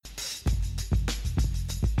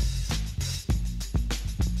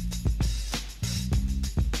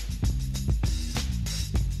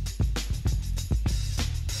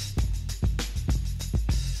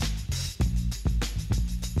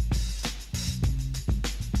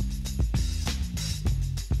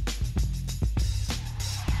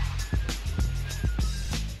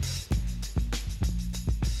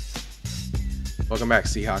Welcome back,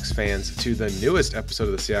 Seahawks fans, to the newest episode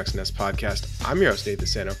of the Seahawks Nest podcast. I'm your host, Dave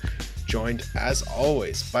DeSanto, joined, as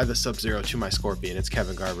always, by the Sub-Zero to my Scorpion. It's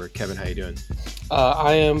Kevin Garber. Kevin, how you doing?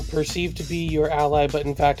 I am perceived to be your ally, but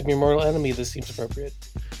in fact, I'm your mortal enemy. This seems appropriate.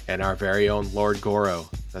 And our very own Lord Goro.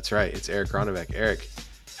 That's right. It's Eric Ronnebeck. Eric,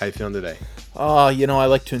 how you feeling today? I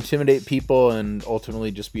like to intimidate people and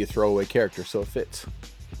ultimately just be a throwaway character, so it fits.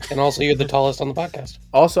 And also, you're the tallest on the podcast.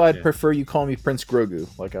 Also, I'd prefer you call me Prince Grogu,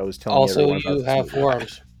 like I was telling you. Also, you have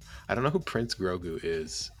forearms. I don't know who Prince Grogu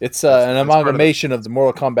is. It's an amalgamation of the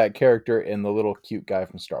Mortal Kombat character and the little cute guy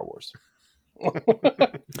from Star Wars.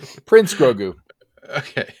 Prince Grogu.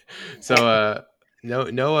 Okay, so no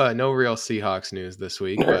real Seahawks news this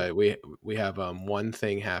week, but we have one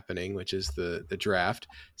thing happening, which is the draft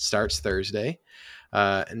starts Thursday.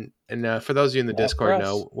 And for those of you in the Discord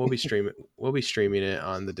know, we'll be streaming it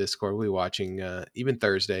on the Discord. We'll be watching even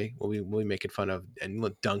Thursday. We'll be making fun of and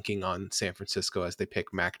dunking on San Francisco as they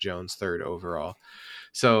pick Mac Jones 3rd overall.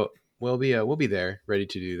 So we'll be there ready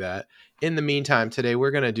to do that. In the meantime, today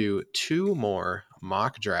we're gonna do 2 more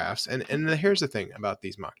mock drafts. And here's the thing about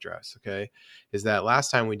these mock drafts, okay, is that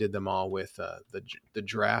last time we did them all with the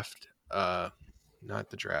draft, not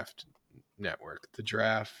the draft network, the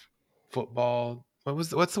draft football. What's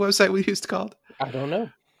the website we used called? I don't know.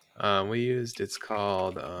 It's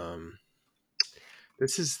called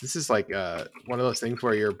this is like one of those things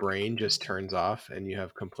where your brain just turns off and you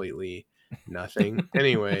have completely nothing.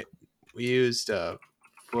 Anyway, we used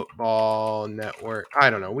football network.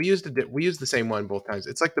 I don't know. We used the same one both times.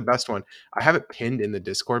 It's like the best one. I have it pinned in the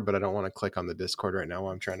Discord, but I don't want to click on the Discord right now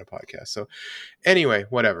while I'm trying to podcast. So anyway,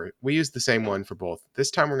 whatever. We used the same one for both.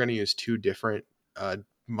 This time we're going to use 2 different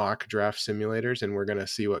mock draft simulators, and we're going to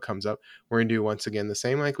see what comes up. We're going to do once again the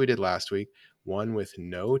same like we did last week, one with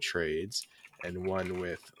no trades and one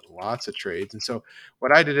with lots of trades. And so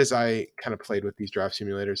what I did is I kind of played with these draft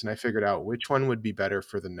simulators, and I figured out which one would be better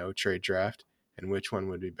for the no trade draft and which one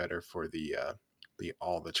would be better for the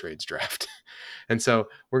all the trades draft. And so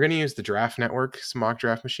we're going to use the Draft Network's mock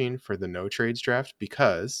draft machine for the no trades draft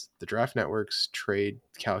because the Draft Network's trade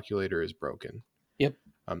calculator is broken. Yep.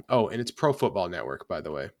 And it's Pro Football Network, by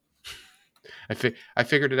the way. I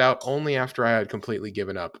figured it out only after I had completely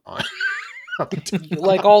given up on.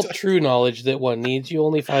 Like all true knowledge that one needs, you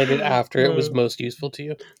only find it after it was most useful to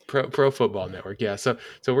you. Pro Football Network, yeah. So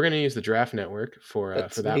we're going to use the Draft Network for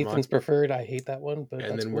that. Nathan's preferred. I hate that one, but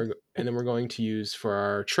we're going to use for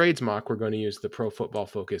our trades mock. We're going to use the Pro Football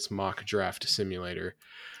Focus mock draft simulator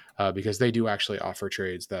because they do actually offer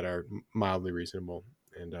trades that are mildly reasonable.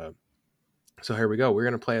 And so here we go. We're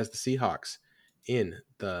going to play as the Seahawks in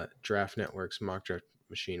the Draft Network's mock draft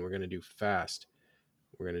machine. We're going to do fast.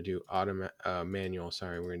 We're going to do manual.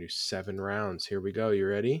 Sorry, we're going to do 7 rounds. Here we go. You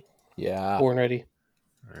ready? Yeah. Born ready.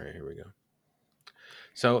 All right, here we go.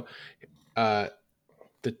 So the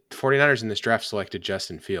 49ers in this draft selected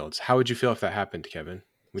Justin Fields. How would you feel if that happened, Kevin?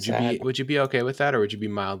 Would you be okay with that, or would you be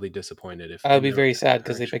mildly disappointed if I would be very sad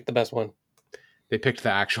because they picked the best one. They picked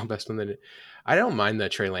the actual best one. I don't mind the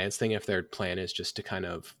Trey Lance thing if their plan is just to kind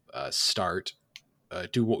of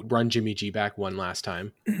run Jimmy G back one last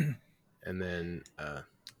time. And then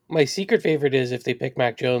my secret favorite is if they pick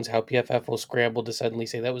Mac Jones, how PFF will scramble to suddenly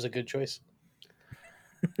say that was a good choice.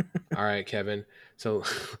 All right, Kevin. So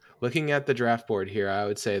looking at the draft board here, I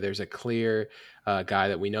would say there's a clear guy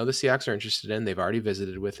that we know the Seahawks are interested in. They've already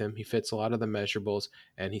visited with him. He fits a lot of the measurables,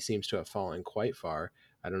 and he seems to have fallen quite far.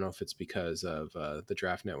 I don't know if it's because of the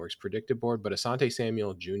Draft Network's predicted board, but Asante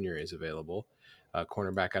Samuel Jr. is available.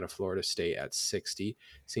 Cornerback out of Florida State at 60.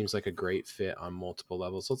 Seems like a great fit on multiple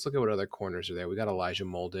levels. Let's look at what other corners are there. We got Elijah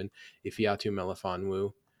Molden, Ifeatu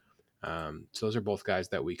Melifonwu. So those are both guys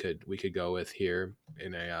that we could go with here.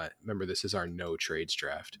 Remember, this is our no trades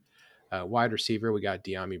draft. Wide receiver, we got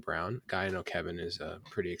De'Ami Brown, guy I know Kevin is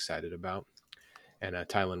pretty excited about, and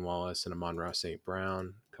Tylan Wallace and Amon-Ra St.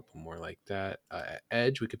 Brown. A couple more like that.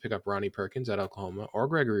 Edge, we could pick up Ronnie Perkins at Oklahoma or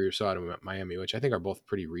Gregory Rousseau at Miami, which I think are both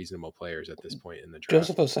pretty reasonable players at this point in the draft.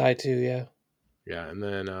 Joseph Osai too, yeah. Yeah, and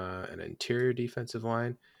then an interior defensive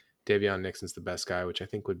line. Davion Nixon's the best guy, which I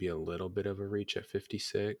think would be a little bit of a reach at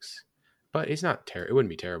 56. But it's not it wouldn't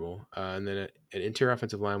be terrible. And then an interior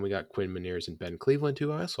offensive line, we got Quinn Meniers and Ben Cleveland,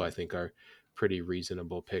 who also I think are pretty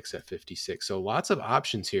reasonable picks at 56. So lots of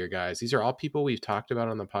options here, guys. These are all people we've talked about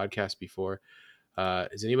on the podcast before.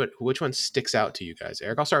 Which one sticks out to you guys?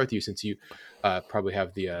 Eric, I'll start with you since you probably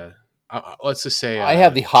have the let's just say I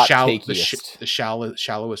have the hot takiest. The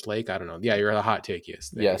shallowest lake. I don't know. Yeah, you're the hot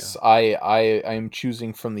takiest. Yes, I am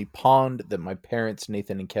choosing from the pond that my parents,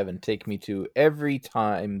 Nathan and Kevin, take me to every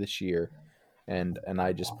time this year. and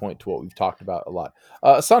I just point to what we've talked about a lot.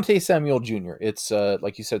 Asante Samuel Jr. It's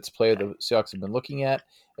like you said, it's a player the Seahawks have been looking at.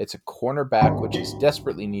 It's a cornerback, which is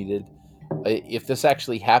desperately needed. If this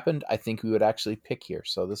actually happened, I think we would actually pick here.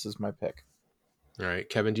 So this is my pick. All right,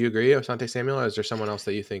 Kevin, do you agree with Asante Samuel, or is there someone else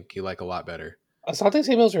that you think you like a lot better? Asante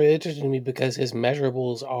Samuel's really interesting to me because his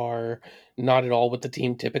measurables are not at all what the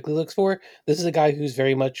team typically looks for. This is a guy who's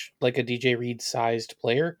very much like a DJ Reed sized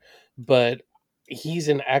player, but he's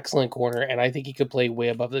an excellent corner, and I think he could play way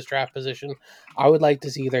above this draft position. I would like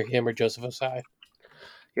to see either him or Joseph Osai.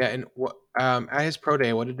 Yeah, and what at his pro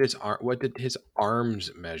day, what did his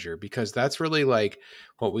arms measure? Because that's really like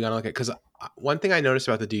what we gotta look at. Because one thing I noticed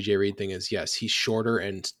about the DJ Reed thing is, yes, he's shorter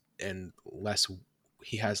and less.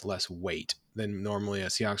 He has less weight than normally a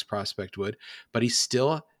Seahawks prospect would, but he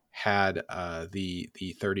still had the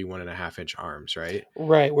 31.5 inch arms, right?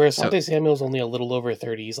 Right, where So, Asante Samuel's only a little over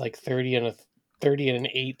 30. He's like 30 and an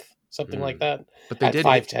eighth, something like that, but at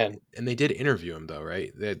 5'10". and they did interview him though,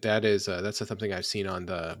 right? That's something I've seen on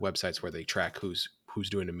the websites where they track who's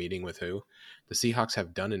doing a meeting with who. The Seahawks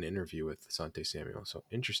have done an interview with Asante Samuel, so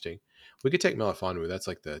interesting. We could take Melifonwu. That's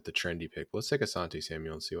like the trendy pick. Let's take Asante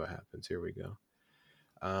Samuel and see what happens. Here we go.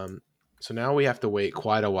 So now we have to wait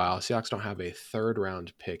quite a while. Seahawks don't have a third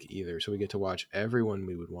round pick either, so we get to watch everyone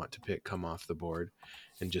we would want to pick come off the board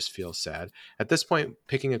and just feel sad. At this point,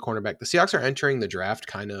 picking a cornerback, the Seahawks are entering the draft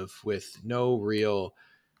kind of with no real.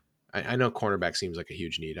 I know cornerback seems like a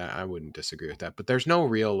huge need. I wouldn't disagree with that, but there's no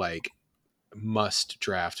real like must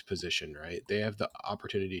draft position, right? They have the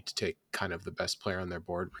opportunity to take kind of the best player on their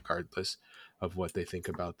board, regardless of what they think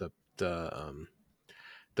about the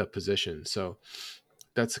position. So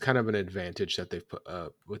that's kind of an advantage that they've put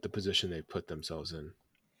with the position they put themselves in.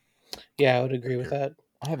 Yeah, I would agree with that.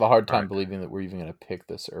 I have a hard time believing that we're even going to pick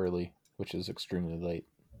this early, which is extremely late.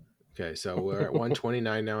 Okay, so we're at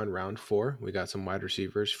 129 now in round 4. We got some wide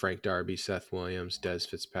receivers: Frank Darby, Seth Williams, Dez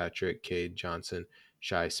Fitzpatrick, Cade Johnson,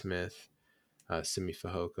 Shi Smith, Simi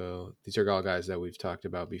Fehoko. These are all guys that we've talked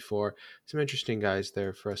about before. Some interesting guys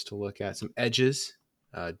there for us to look at. Some edges.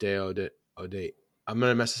 Ode. I'm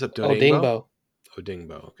gonna mess this up. Odingbo.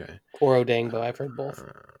 Odingbo. Okay. Or Odangbo. I've heard both.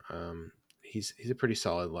 He's a pretty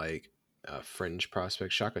solid like fringe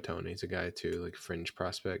prospect. Shaka Tone, he's a guy too, like fringe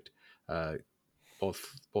prospect.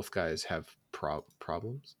 Both guys have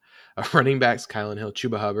problems. Running backs: Kylan Hill,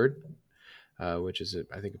 Chuba Hubbard, which is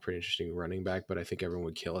I think a pretty interesting running back, but I think everyone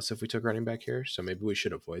would kill us if we took running back here, so maybe we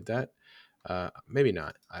should avoid that. Maybe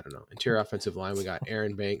not. I don't know. Interior offensive line: we got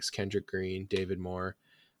Aaron Banks, Kendrick Green, David Moore,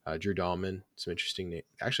 Drew Dahlman. Some interesting,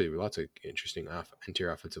 actually, lots of interesting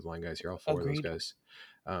interior offensive line guys here. All four Agreed. of those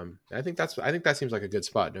guys. I think that seems like a good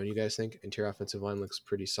spot. Don't you guys think? Interior offensive line looks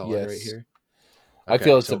pretty solid right here. Okay, I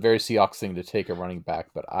feel it's a very Seahawks thing to take a running back,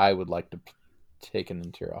 but I would like to take an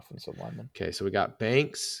interior offensive lineman. Okay, so we got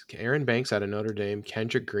Banks, Aaron Banks out of Notre Dame,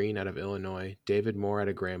 Kendrick Green out of Illinois, David Moore out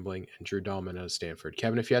of Grambling, and Drew Dahlman out of Stanford.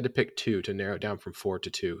 Kevin, if you had to pick two to narrow it down from 4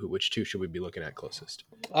 to 2, which two should we be looking at closest?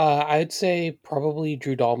 I'd say probably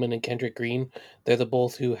Drew Dahlman and Kendrick Green. They're the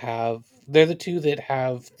two that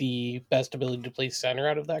have the best ability to play center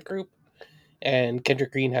out of that group, and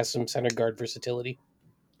Kendrick Green has some center guard versatility.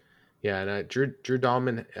 Yeah, and Drew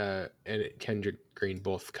Dahlman and Kendrick Green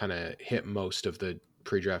both kind of hit most of the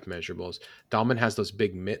pre-draft measurables. Dahlman has those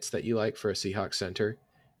big mitts that you like for a Seahawks center,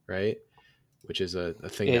 right? Which is a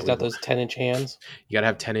thing. Yeah, he's got those 10-inch hands. You got to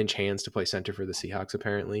have 10-inch hands to play center for the Seahawks,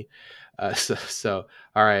 apparently. So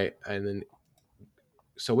all right, and then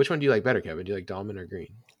so which one do you like better, Kevin? Do you like Dahlman or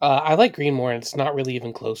Green? I like Green more, and it's not really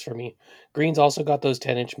even close for me. Green's also got those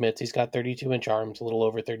 10-inch mitts. He's got 32-inch arms, a little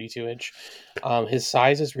over 32-inch. His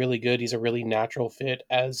size is really good. He's a really natural fit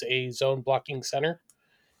as a zone blocking center.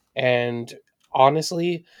 And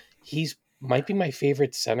honestly, he's might be my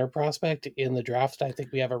favorite center prospect in the draft. I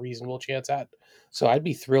think we have a reasonable chance at. So I'd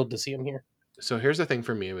be thrilled to see him here. So here's the thing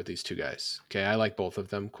for me with these two guys. Okay, I like both of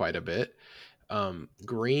them quite a bit.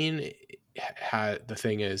 Green had the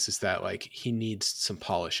thing is that like he needs some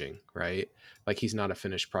polishing, right? Like he's not a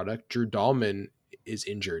finished product. Drew Dahlman is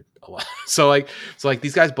injured a lot. So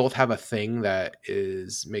these guys both have a thing that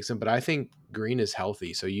makes them, but I think Green is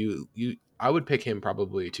healthy. So I would pick him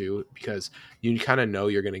probably too, because you kind of know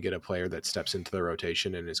you're going to get a player that steps into the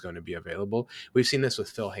rotation and is going to be available. We've seen this with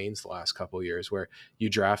Phil Haynes the last couple of years where you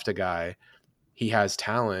draft a guy, he has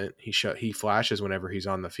talent, he flashes whenever he's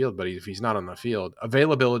on the field, but if he's not on the field,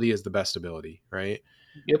 availability is the best ability, right?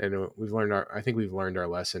 Yep. And I think we've learned our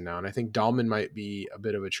lesson now. And I think Dahlman might be a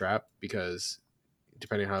bit of a trap because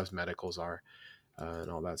depending on how his medicals are and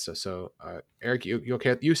all that stuff. So Eric, you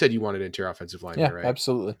okay? You said you wanted interior offensive line, yeah, right?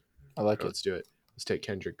 Absolutely. I like it. Let's do it. Let's take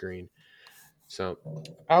Kendrick Green. So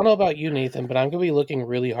I don't know about you, Nathan, but I'm going to be looking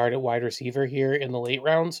really hard at wide receiver here in the late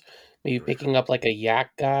rounds. Maybe picking up like a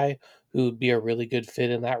yak guy who would be a really good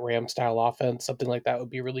fit in that Ram style offense. Something like that would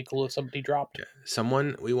be really cool if somebody dropped.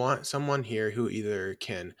 yeah, we want someone here who either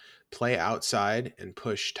can play outside and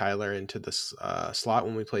push Tyler into the slot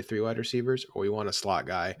when we play three wide receivers, or we want a slot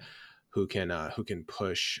guy who can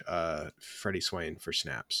push Freddie Swain for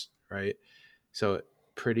snaps, right? So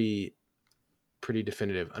pretty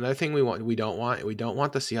definitive. Another thing we don't want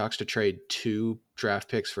the Seahawks to trade 2 draft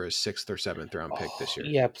picks for a 6th or 7th round pick Oh, this year.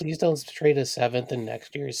 yeah, please don't trade a seventh and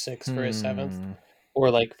next year's sixth for a seventh, Hmm. or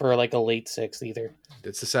like for like a late sixth either.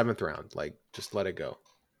 It's the 7th round. Like, just let it go.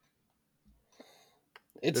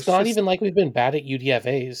 It's This not just even like we've been bad at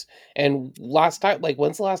UDFA's. And last time, like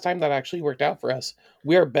when's the last time that actually worked out for us?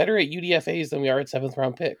 We are better at UDFA's than we are at seventh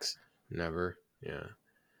round picks. never. Yeah.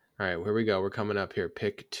 All right, here we go. We're coming up here.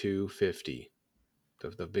 Pick 250.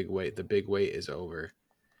 The big wait is over.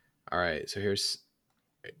 All right, so here's.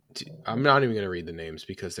 I'm not even going to read the names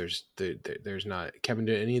because there's not. Kevin,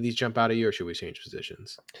 did any of these jump out at you, or should we change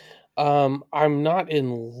positions? I'm not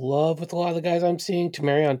in love with a lot of the guys I'm seeing.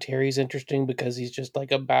 Tamarion Terry's interesting because he's just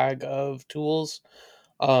like a bag of tools.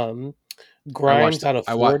 Um, Grimes out of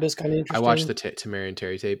I watched Florida is kind of I watched interesting. the Tamarian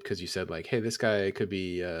Terry tape because you said like, hey, this guy could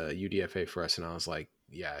be UDFA for us, and I was like,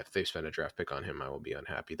 yeah, if they spend a draft pick on him, I will be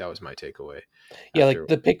unhappy. That was my takeaway. Yeah, like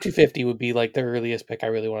After the pick 250 would be like the earliest pick I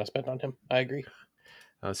really want to spend on him. I agree.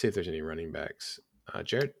 let's see if there's any running backs.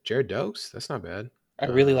 Jared Dokes, that's not bad. I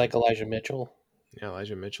really like Elijah Mitchell. Yeah,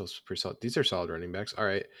 Elijah Mitchell's pretty solid. These are solid running backs. All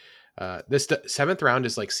right. This 7th round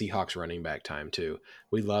is like Seahawks running back time too.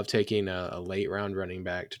 We love taking a late round running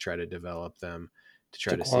back to try to develop them, to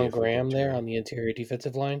try to see Daquan if we can Graham there turn. on the interior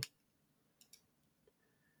defensive line.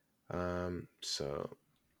 So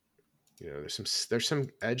there's some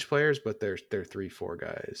edge players, but they're 3-4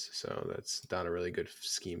 guys, so that's not a really good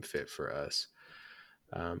scheme fit for us.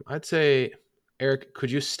 I'd say, Eric,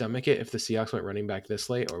 could you stomach it if the Seahawks went running back this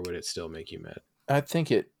late, or would it still make you mad? I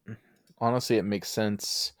think honestly, it makes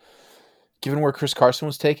sense. Given where Chris Carson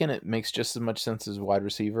was taken, it makes just as much sense as wide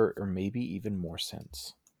receiver, or maybe even more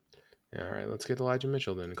sense. Yeah, all right, let's get Elijah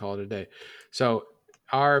Mitchell then and call it a day. So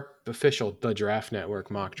our official The Draft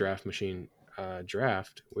Network mock draft machine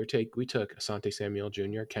draft, we took Asante Samuel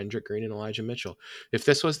Jr., Kendrick Green, and Elijah Mitchell. If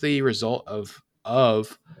this was the result of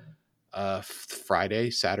Friday,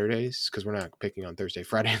 Saturdays, because we're not picking on Thursday,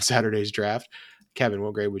 Friday and Saturday's draft, Kevin,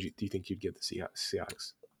 what grade do you think you'd give the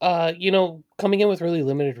Seahawks? Coming in with really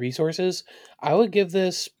limited resources, I would give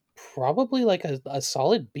this probably like a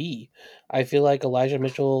solid B. I feel like Elijah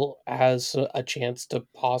Mitchell has a chance to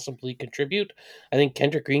possibly contribute. I think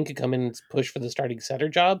Kendrick Green could come in and push for the starting center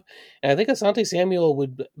job. And I think Asante Samuel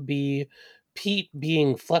would be Pete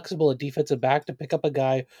being flexible at defensive back to pick up a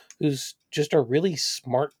guy who's just a really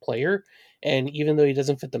smart player. And even though he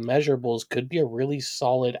doesn't fit the measurables, could be a really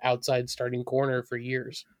solid outside starting corner for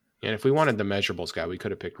years. And if we wanted the measurables guy, we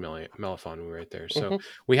could have picked Melifon right there. So Hmm.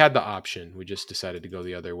 we had the option. We just decided to go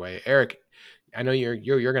the other way. Eric, I know you're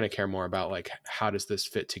going to care more about like how does this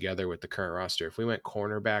fit together with the current roster. If we went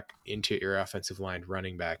cornerback, interior offensive line,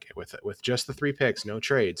 running back with just the 3 picks, no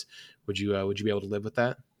trades, would you be able to live with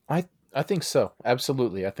that? I think so.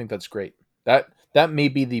 Absolutely. I think that's great. That may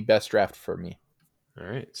be the best draft for me. All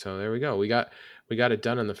right, so there we go. We got it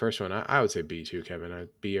done in the first one. I would say B too, Kevin.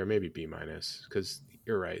 B or maybe B minus because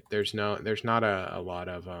you're right. There's not a lot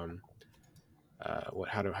of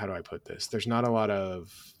how do I put this? There's not a lot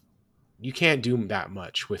of you can't do that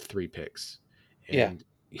much with 3 picks, Yeah. and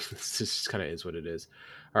this just kind of is what it is.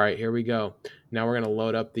 All right, here we go. Now we're gonna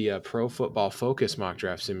load up the Pro Football Focus mock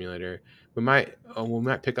draft simulator. We might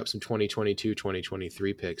pick up some 2022,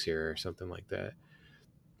 2023 picks here or something like that.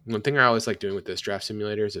 One thing I always like doing with this draft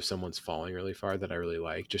simulator is if someone's falling really far that I really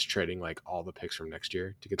like, just trading like all the picks from next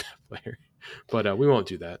year to get that player. But we won't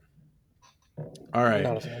do that. All right,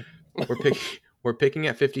 Not a fan. we're picking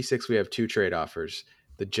at 56. We have 2 trade offers.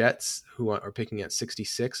 The Jets, who are picking at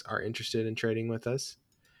 66, are interested in trading with us,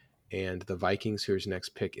 and the Vikings, whose next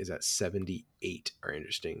pick is at 78, are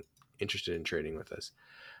interested in trading with us.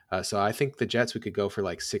 So I think the Jets, we could go for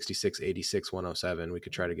like 66, 86, 107. We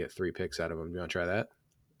could try to get 3 picks out of them. Do you want to try that?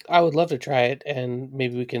 I would love to try it, and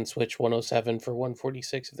maybe we can switch 107 for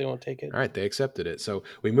 146 if they won't take it. All right, they accepted it. So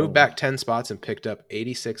we moved back 10 spots and picked up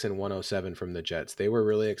 86 and 107 from the Jets. They were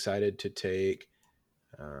really excited to take.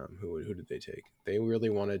 Who did they take? They really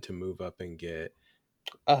wanted to move up and get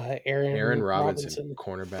Aaron Robinson,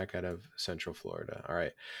 cornerback out of Central Florida. All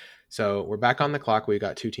right. So we're back on the clock. We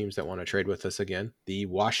got 2 teams that want to trade with us again. The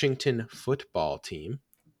Washington football team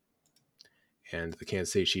and the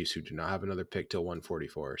Kansas City Chiefs, who do not have another pick till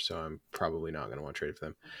 144. So I'm probably not going to want to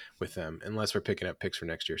trade with them unless we're picking up picks for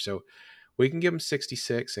next year. So we can give them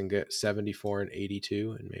 66 and get 74 and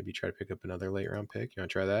 82 and maybe try to pick up another late round pick. You want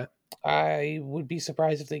to try that? I would be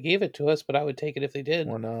surprised if they gave it to us, but I would take it if they did.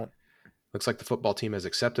 Why not? Looks like the football team has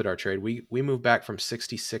accepted our trade. We moved back from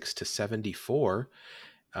 66 to 74,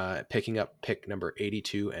 picking up pick number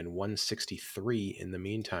 82 and 163 in the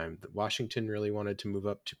meantime. Washington really wanted to move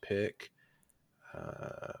up to pick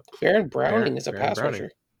Baron Browning is a Baron pass Browning.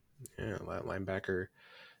 rusher. Yeah, linebacker.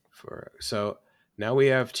 So now we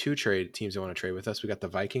have two teams that want to trade with us. We got the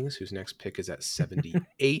Vikings, whose next pick is at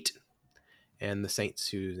 78, and the Saints,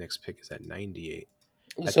 whose next pick is at 98.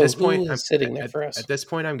 At So this who point, is sitting there for us? At this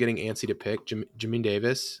point, I'm getting antsy to pick Jamin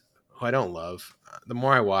Davis, who I don't love. The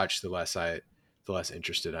more I watch, the less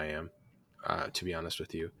interested I am, to be honest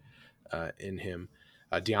with you, in him.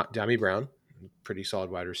 Dyami Brown, pretty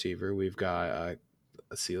solid wide receiver. We've got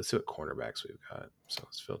let's see what cornerbacks we've got. So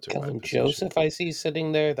let's filter. Kelvin Joseph, I see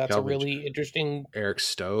sitting there. That's Kelvin a really interesting. Eric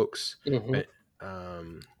Stokes. Mhm.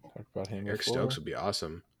 Talked about him Eric before. Stokes would be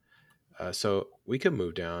awesome. So we could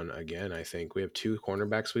move down again. I think we have two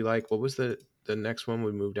cornerbacks we like. What was the next one?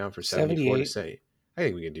 We moved down from 74 to 78. I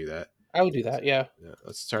think we can do that. I would do that. Yeah.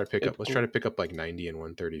 Let's try to pick up. Let's try to pick up like 90 and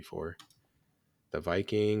 134. The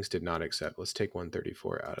Vikings did not accept. Let's take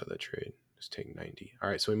 134 out of the trade. Just take 90. All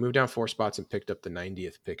right. So we moved down 4 spots and picked up the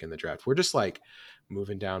 90th pick in the draft. We're just like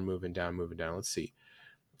moving down. Let's see.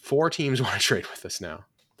 4 teams want to trade with us now.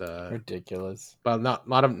 Ridiculous. But not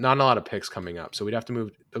a lot of picks coming up. So we'd have to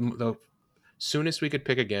move the soonest we could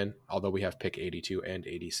pick again, although we have pick 82 and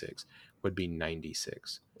 86, would be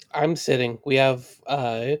 96. I'm sitting. We have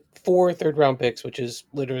 4 third-round picks, which is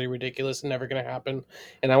literally ridiculous and never going to happen.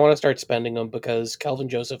 And I want to start spending them because Kelvin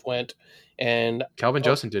Joseph went, and Kelvin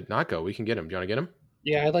Joseph did not go. We can get him. Do you want to get him?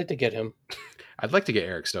 Yeah, I'd like to get him. I'd like to get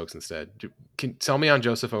Eric Stokes instead. Sell me on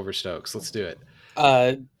Joseph over Stokes. Let's do it.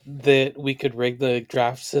 That we could rig the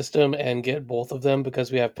draft system and get both of them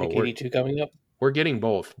because we have pick 82 coming up. We're getting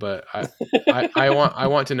both, but I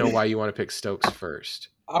want to know why you want to pick Stokes first.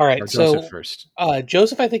 All right, Joseph first.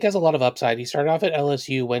 Joseph, I think, has a lot of upside. He started off at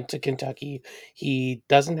LSU, went to Kentucky. He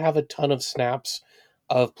doesn't have a ton of snaps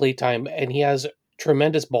of playtime, and he has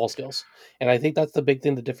tremendous ball skills. And I think that's the big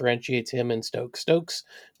thing that differentiates him and Stokes. Stokes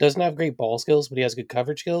doesn't have great ball skills, but he has good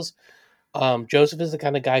coverage skills. Joseph is the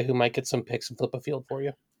kind of guy who might get some picks and flip a field for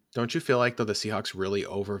you. Don't you feel like, though, the Seahawks really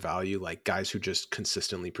overvalue like guys who just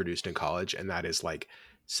consistently produced in college, and that is like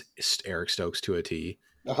Eric Stokes to a T?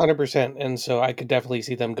 100%, and so I could definitely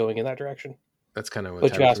see them going in that direction. That's kind of what.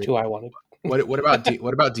 But you asked who I wanted. What about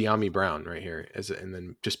Dyami Brown right here? And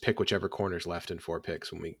then just pick whichever corner's left in 4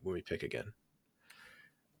 picks when we pick again.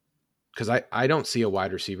 Because I don't see a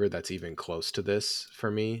wide receiver that's even close to this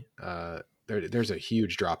for me. There's a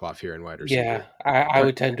huge drop off here in wide receiver. Yeah, I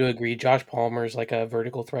would tend to agree. Josh Palmer's like a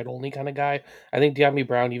vertical threat only kind of guy. I think Dyami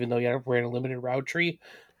Brown, even though he ran a limited route tree,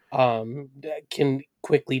 can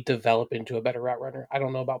quickly develop into a better route runner. I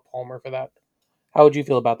don't know about Palmer for that. How would you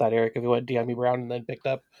feel about that, Eric, if you went Dyami Brown and then picked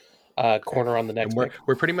up corner on the next pick?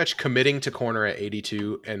 We're pretty much committing to corner at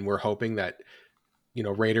 82, and we're hoping that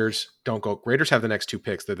Raiders don't go. Raiders have the next 2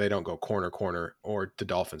 picks, that they don't go corner, or the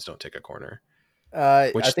Dolphins don't take a corner.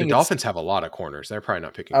 Which I think the Dolphins have a lot of corners. They're probably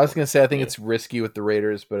not picking. I was going to say I think it's risky with the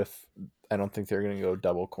Raiders, but I don't think they're going to go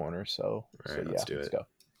double corner. So, let's do it. Let's go.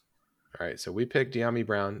 All right, so we picked Dyami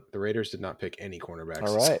Brown. The Raiders did not pick any cornerbacks.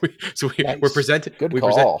 All right, we're presented. Good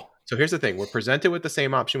call. So here's the thing: we're presented with the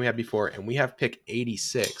same option we had before, and we have pick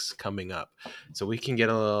 86 coming up. So we can get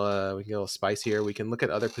a little spice here. We can look at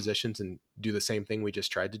other positions and do the same thing we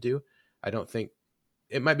just tried to do. I don't think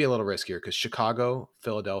it might be a little riskier because Chicago,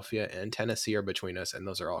 Philadelphia, and Tennessee are between us, and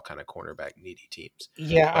those are all kind of cornerback needy teams.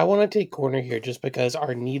 Yeah, I want to take corner here just because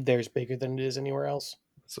our need there is bigger than it is anywhere else.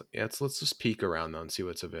 So let's just peek around though and see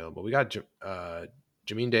what's available. We got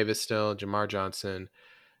Jamin Davis still, Jamar Johnson.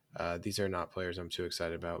 These are not players I'm too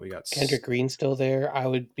excited about. We got Kendrick Green still there. I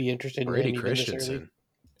would be interested in Brady Christensen.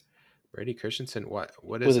 Brady Christensen, what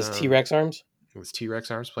is with his T-Rex arms? With his T-Rex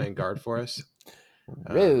arms playing guard for us.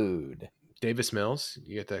 Rude. Davis Mills,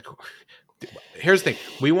 you get that. Here's the thing: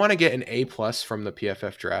 we want to get an A+ from the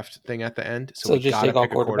PFF draft thing at the end, so we just gotta take all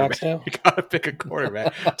pick a quarterbacks quarterback. now. We gotta pick a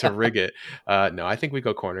quarterback to rig it. No, I think we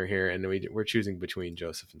go corner here, and we're choosing between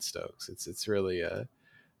Joseph and Stokes. It's really a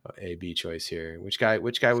B choice here. Which guy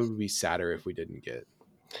would be sadder if we didn't get?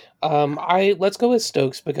 Let's go with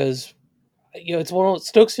Stokes because it's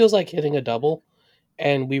Stokes feels like hitting a double.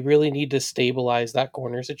 And we really need to stabilize that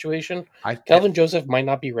corner situation. Kelvin Joseph might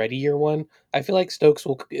not be ready year 1. I feel like Stokes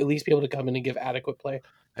will at least be able to come in and give adequate play.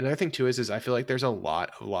 Another thing too is I feel like there's a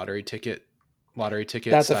lot of lottery ticket lottery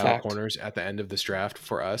ticket That's a style fact. corners at the end of this draft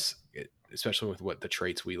for us, especially with what the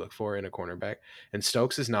traits we look for in a cornerback. And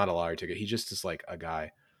Stokes is not a lottery ticket. He just is like a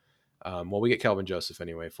guy. Well, we get Kelvin Joseph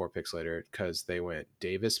anyway, 4 picks later, because they went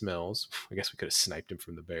Davis Mills. I guess we could have sniped him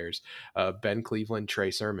from the Bears. Ben Cleveland, Trey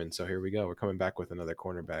Sermon. So here we go. We're coming back with another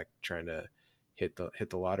cornerback trying to hit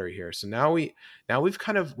the lottery here. So we've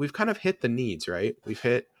kind of hit the needs, right? We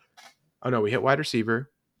hit wide receiver.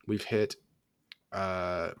 We've hit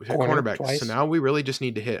Corner cornerback. So twice. now we really just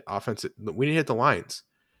need to hit offensive. We need to hit the lines.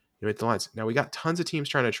 Hit the lines. Now we got tons of teams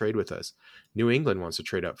trying to trade with us. New England wants to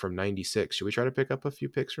trade up from 96. Should we try to pick up a few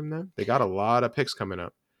picks from them? They got a lot of picks coming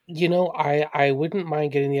up. I wouldn't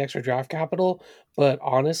mind getting the extra draft capital, but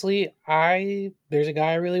honestly, there's a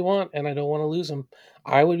guy I really want, and I don't want to lose him.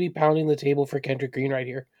 I would be pounding the table for Kendrick Green right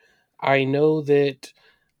here. I know that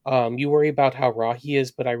you worry about how raw he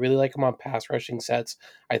is, but I really like him on pass rushing sets.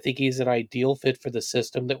 I think he's an ideal fit for the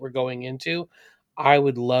system that we're going into. I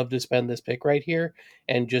would love to spend this pick right here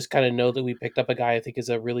and just kind of know that we picked up a guy I think is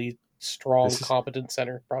a really strong, This is competent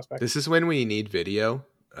center prospect. this is when we need video,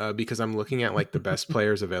 because I'm looking at like the best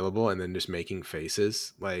players available and then just making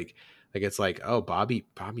faces it's like, oh, Bobby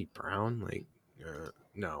Brown, like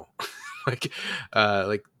no. like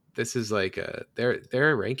like this is like their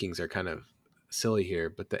rankings are kind of silly here,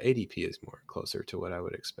 but the ADP is more closer to what I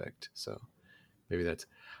would expect. So maybe that's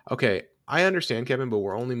okay. I understand, Kevin, but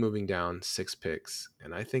we're only moving down 6 picks,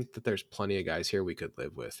 and I think that there's plenty of guys here we could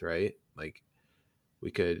live with, right? Like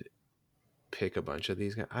we could pick a bunch of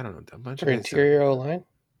these guys. I don't know, a bunch of For guys. interior O line,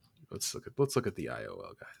 Let's look at the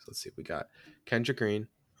IOL guys. Let's see. We got Kendrick Green.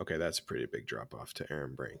 Okay, that's a pretty big drop off to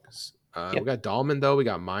Aaron Brinks. We yep. got Dahlman though. We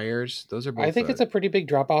got Myers. Those are both. I think it's a pretty big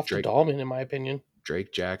drop off to Drake Dahlman, in my opinion,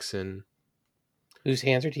 Drake Jackson. whose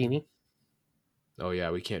hands are teeny. Oh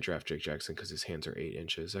yeah, we can't draft Drake Jackson because his hands are 8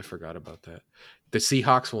 inches. I forgot about that. The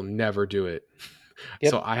Seahawks will never do it,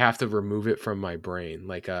 Yep. so I have to remove it from my brain,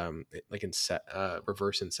 like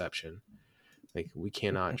reverse inception. Like we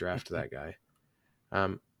cannot draft that guy.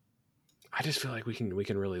 I just feel like we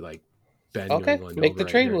can really like bend New Okay, England make over the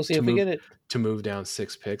right trade. here We'll see if we get it. to move down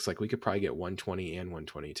 6 picks. Like we could probably get 120 and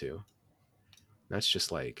 122. That's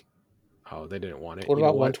just like, oh, they didn't want it. What You know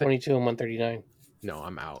about what? 122 and 139? No,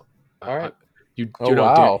 I'm out. All right. You Oh, don't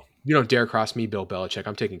wow. you don't dare cross me, Bill Belichick.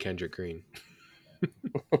 I'm taking Kendrick Green.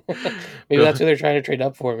 Maybe that's who they're trying to trade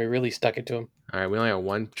up for. And we really stuck it to him. All right, we only have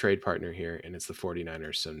one trade partner here, and it's the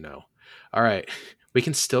 49ers, so no. All right, we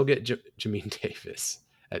can still get Jamin Davis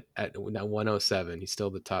at 107. He's still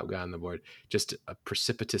the top guy on the board. Just a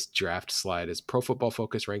precipitous draft slide as Pro Football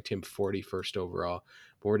Focus ranked him 41st overall.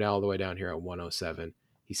 But we're now all the way down here at 107.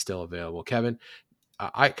 He's still available. Kevin,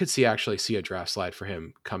 I could actually see a draft slide for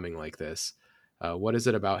him coming like this. What is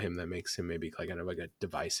it about him that makes him maybe like kind of like a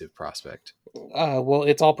divisive prospect? Well,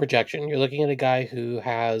 it's all projection. You're looking at a guy who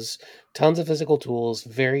has tons of physical tools,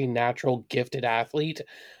 very natural, gifted athlete,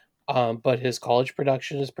 but his college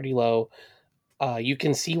production is pretty low. You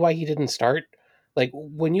can see why he didn't start. Like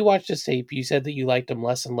when you watched his tape, you said that you liked him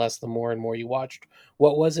less and less the more and more you watched.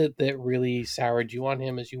 What was it that really soured you on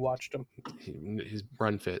him as you watched him? His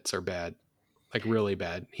run fits are bad. Like really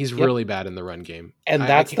bad. He's Yep. really bad in the run game. And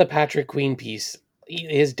that's the Patrick Queen piece.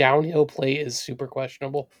 His downhill play is super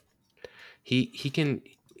questionable. He can.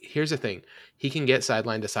 Here's the thing. He can get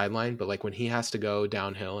sideline to sideline, but like when he has to go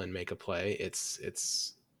downhill and make a play, it's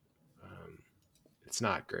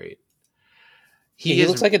not great. He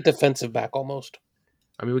looks like a defensive back almost.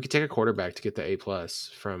 I mean, we could take a quarterback to get the A+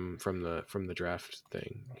 from the draft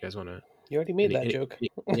thing. You guys want to? You already made that joke.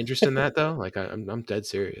 Any interest in that though? Like I'm dead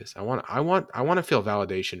serious. I want to feel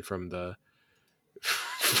validation from the.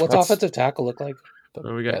 What's offensive tackle look like?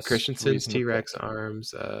 We got Christensen's T-Rex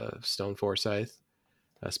arms, Stone Forsythe,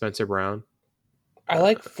 Spencer Brown. I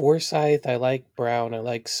like Forsythe. I like Brown. I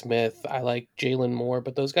like Smith. I like Jalen Moore,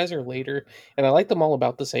 but those guys are later, and I like them all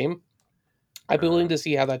about the same. I'd be willing to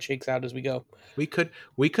see how that shakes out as we go. We could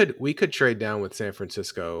trade down with San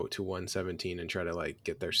Francisco to 117 and try to like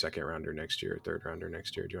get their second rounder next year, third rounder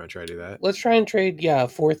next year. Do you want to try to do that? Let's try and trade, a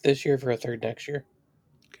fourth this year for a third next year.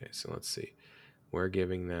 Okay, so let's see. We're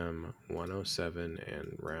giving them 107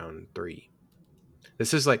 and round 3.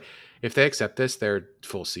 This is like, if they accept this, they're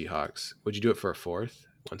full Seahawks. Would you do it for a fourth?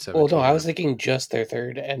 117. Well, no, I was thinking just their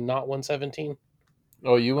third and not 117.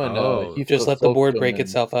 Oh, you went. You just let the board break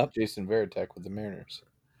itself up. Jason Varitek with the Mariners.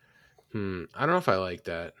 I don't know if I like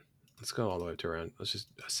that. Let's go all the way to round. Let's just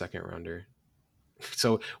a second rounder.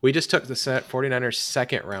 So we just took the 49ers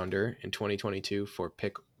second rounder in 2022 for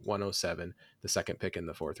pick 107, the second pick in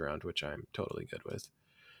the 4th round, which I'm totally good with.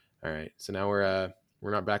 All right, so now we're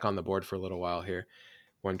not back on the board for a little while here.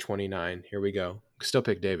 129. Here we go. Still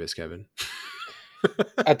pick Davis, Kevin.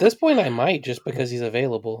 At this point, I might just because he's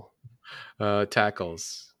available.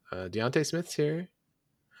 Tackles. Deontay Smith's here.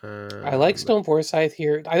 I like Stone Forsythe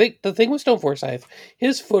here. I think the thing with Stone Forsythe,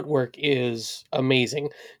 his footwork is amazing.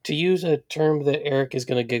 To use a term that Eric is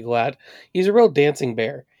going to giggle at, he's a real dancing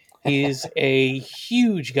bear. He's a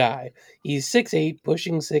huge guy. He's 6'8",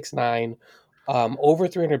 pushing 6'9", over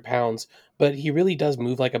 300 pounds, but he really does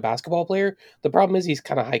move like a basketball player. The problem is he's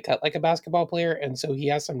kind of high cut like a basketball player, and so he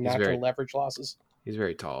has some He's natural very leverage losses. he's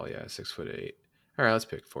very tall. Yeah, 6'8". All right, let's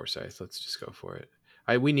pick Forsyth. Let's just go for it.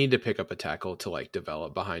 We need to pick up a tackle to like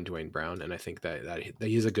develop behind Dwayne Brown, and I think that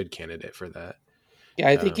he's a good candidate for that. Yeah,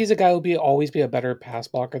 I think he's a guy who'll always be a better pass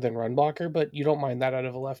blocker than run blocker, but you don't mind that out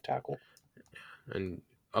of a left tackle. And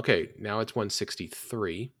okay, now it's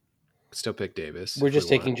 163. Still pick Davis. We're just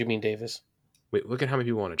taking Jamin Davis. Wait, look at how many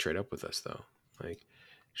people want to trade up with us though. Like,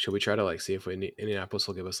 should we try to like see if Indianapolis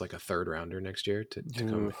will give us like a third rounder next year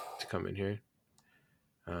to come in here?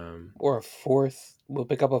 Or a fourth. We'll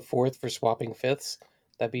pick up a fourth for swapping fifths.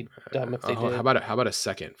 That'd be dumb if they did. How about a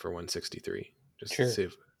second for 163? Just sure. to see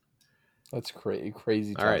if... That's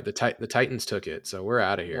crazy. All right, the Titans took it, so we're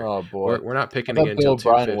out of here. Oh boy, we're not picking again until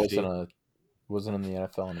 250. Wasn't in the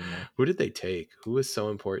NFL anymore. Who did they take? Who was so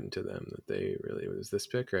important to them that they really was this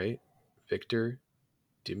pick, right? Victor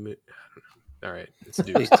I don't know. All right, it's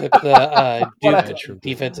Duke. They took the Duke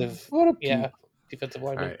defensive. Defensive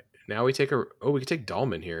lineman. All right, now we take we could take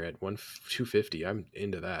Dahlman here at 250. I'm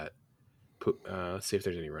into that. Let's see if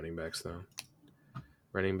there's any running backs though.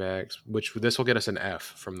 Running backs, which this will get us an F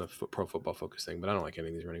from the Pro Football Focus thing, but I don't like any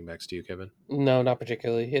of these running backs. Do you, Kevin? No, not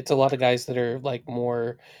particularly. It's a lot of guys that are like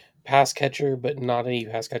more pass catcher, but not any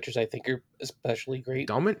pass catchers I think are especially great.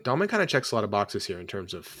 Dahlman kind of checks a lot of boxes here in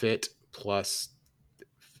terms of fit plus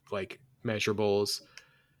like measurables.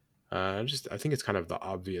 I think it's kind of the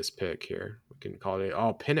obvious pick here. We can call it.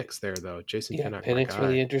 Penix there though. Jason Pinnock. Pinnock's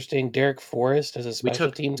really interesting. Derek Forrest as a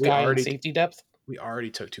special teams guy in safety depth. We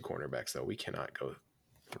already took 2 cornerbacks though. We cannot go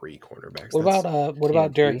 3 cornerbacks. What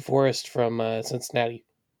about Derek Forrest from Cincinnati?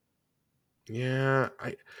 Yeah,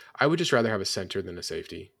 I would just rather have a center than a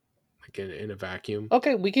safety, like in a vacuum.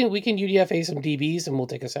 Okay, we can UDFA some DBs and we'll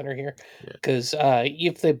take a center here because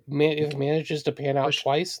if it manages to pan out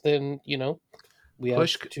twice, then we have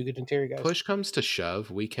 2 good interior guys. Push comes to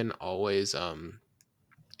shove, we can always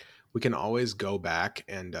go back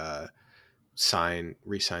and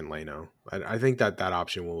re-sign Leno. I think that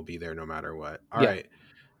option will be there no matter what. All right.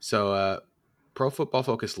 So Pro Football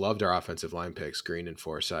Focus loved our offensive line picks, Green and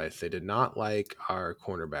Forsythe. They did not like our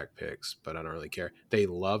cornerback picks, but I don't really care. They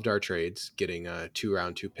loved our trades, getting 2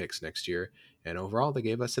 round 2 picks next year. And overall, they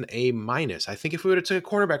gave us an A-. I think if we would have took a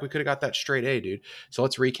cornerback, we could have got that straight A, dude. So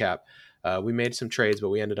let's recap. We made some trades, but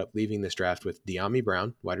we ended up leaving this draft with De'Ami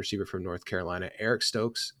Brown, wide receiver from North Carolina, Eric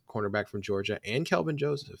Stokes, cornerback from Georgia, and Kelvin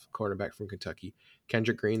Joseph, cornerback from Kentucky,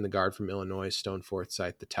 Kendrick Green, the guard from Illinois, Stone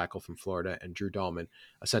Forsythe, the tackle from Florida, and Drew Dahlman,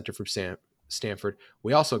 a center from Stanford.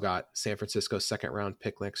 We also got San Francisco's 2nd-round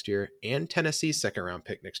pick next year and Tennessee's 2nd-round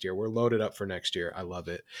pick next year. We're loaded up for next year. I love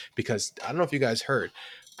it because I don't know if you guys heard,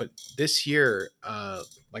 but this year,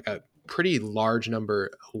 like a pretty large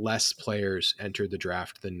number less players entered the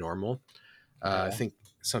draft than normal. I think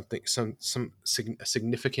a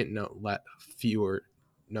significant fewer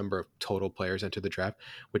number of total players enter the draft,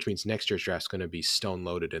 which means next year's draft is going to be stone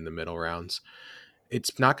loaded in the middle rounds.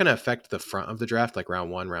 It's not going to affect the front of the draft, like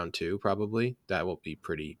round 1, round 2, probably. That will be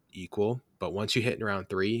pretty equal. But once you hit in round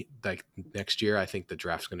 3, like next year, I think the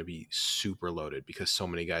draft's going to be super loaded because so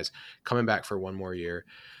many guys coming back for one more year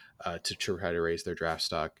to try to raise their draft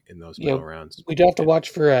stock in those middle rounds. We do have to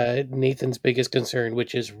watch for Nathan's biggest concern,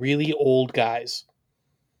 which is really old guys.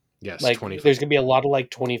 Yes, like there's going to be a lot of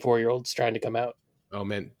like 24-year-olds trying to come out. Oh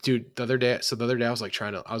man, dude! The other day I was like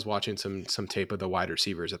I was watching some tape of the wide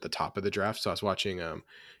receivers at the top of the draft. So I was watching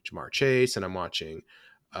Jamar Chase, and I'm watching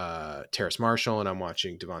Terrace Marshall, and I'm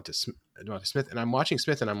watching Devonta Smith, and I'm watching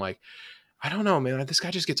Smith, and I'm like, I don't know, man. This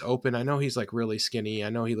guy just gets open. I know he's like really skinny. I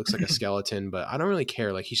know he looks like a skeleton, but I don't really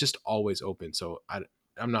care. Like he's just always open, so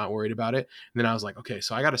I'm not worried about it. And then I was like, okay,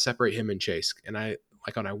 so I got to separate him and Chase. And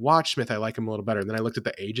when I watched Smith, I like him a little better. And then I looked at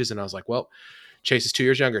the ages, and I was like, well, Chase is 2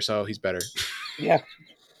 years younger, so he's better. Yeah.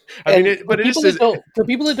 For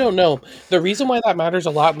people that don't know, the reason why that matters a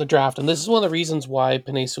lot in the draft, and this is one of the reasons why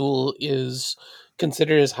Penei Sewell is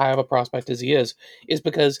considered as high of a prospect as he is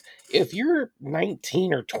because if you're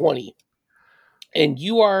 19 or 20 and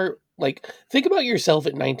you are like, think about yourself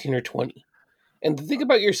at 19 or 20 and think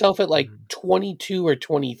about yourself at like 22 or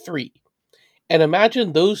 23 and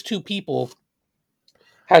imagine those two people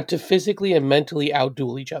had to physically and mentally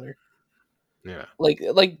outduel each other. Yeah. Like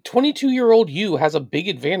 22-year-old you has a big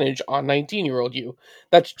advantage on 19-year-old you.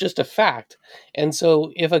 That's just a fact. And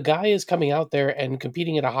so if a guy is coming out there and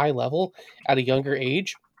competing at a high level at a younger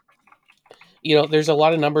age, there's a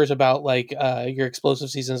lot of numbers about like your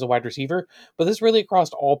explosive season as a wide receiver, but this is really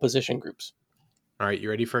across all position groups. All right,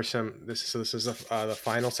 you ready for some? This is the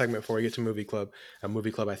final segment before we get to movie club. A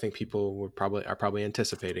movie club, I think people are probably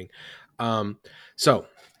anticipating. So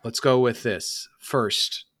let's go with this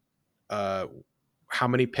first. How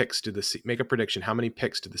many picks did make a prediction? How many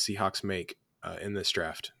picks did the Seahawks make in this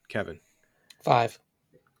draft, Kevin? 5.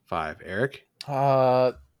 5. Eric?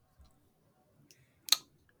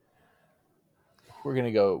 We're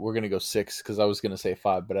gonna go 6 because I was gonna say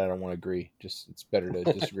 5, but I don't want to agree. Just it's better to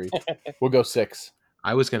disagree. We'll go 6.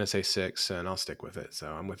 I was gonna say 6, and I'll stick with it.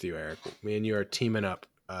 So I'm with you, Eric. Me and you are teaming up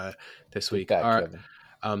this week. Back, All right.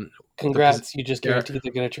 Kevin. Congrats! You just guaranteed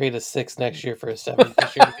they're going to trade a 6 next year for a 7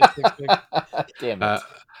 this year to get 6 picks. Damn it!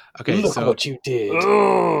 Okay, Look so what you did.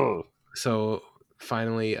 So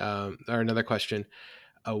finally, or another question: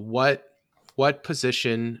 what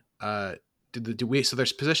position do we? So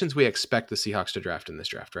there's positions we expect the Seahawks to draft in this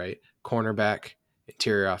draft, right? Cornerback,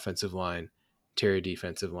 interior offensive line, interior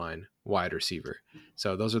defensive line, wide receiver.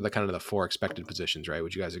 So those are the kind of the 4 expected positions, right?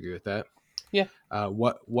 Would you guys agree with that? Yeah.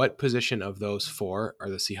 What position of those 4 are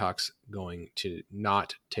the Seahawks going to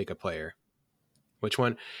not take a player? Which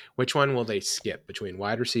one will they skip between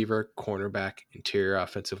wide receiver, cornerback, interior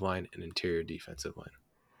offensive line, and interior defensive line?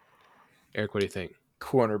 Eric, what do you think?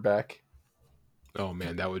 Cornerback. Oh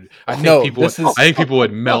man, that would. I think people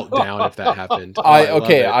would melt down if that happened.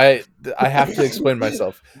 I have to explain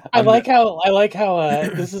myself. I like how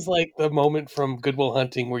this is like the moment from Good Will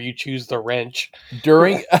Hunting where you choose the wrench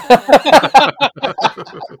during.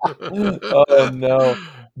 Oh no!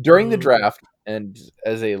 During the draft, and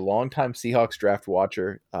as a longtime Seahawks draft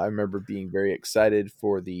watcher, I remember being very excited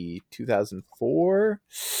for the 2004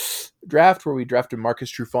 draft where we drafted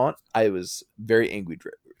Marcus Trufant. I was very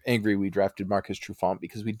angry we drafted Marcus Trufant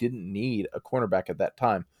because we didn't need a cornerback at that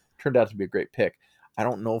time. Turned out to be a great pick. I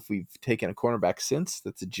don't know if we've taken a cornerback since.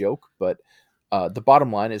 That's a joke, but the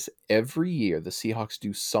bottom line is every year the Seahawks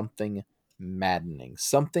do something maddening,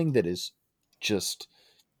 something that is just,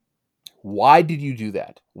 why did you do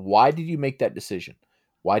that? Why did you make that decision?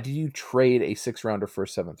 Why did you trade a 6th rounder for a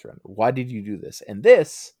 7th rounder? Why did you do this? And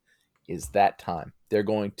this is that time. They're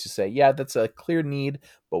going to say, yeah, that's a clear need,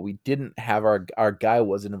 but we didn't have our guy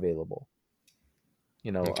wasn't available.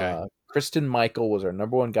 Okay. Christine Michael was our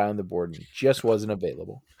number 1 guy on the board and he just wasn't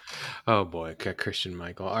available. Oh boy, Christian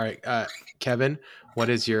Michael. All right, Kevin, what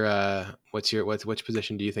is your which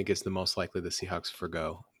position do you think is the most likely the Seahawks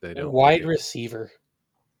forgo? They don't. Wide receiver.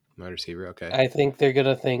 Wide receiver. Okay. I think they're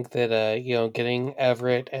gonna think that getting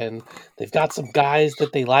Everett, and they've got some guys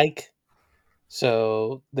that they like,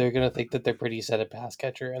 so they're gonna think that they're pretty set at pass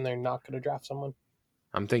catcher, and they're not gonna draft someone.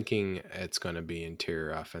 I'm thinking it's going to be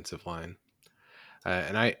interior offensive line.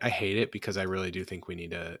 And I hate it because I really do think we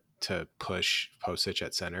need to push Posich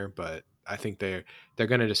at center, but I think they're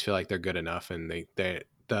going to just feel like they're good enough, and the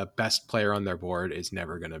best player on their board is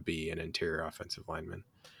never going to be an interior offensive lineman.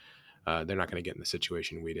 They're not going to get in the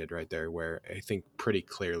situation we did right there, where I think pretty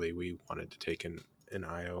clearly we wanted to take an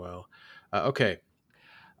IOL. Okay.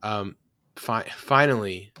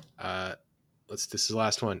 Finally, this is the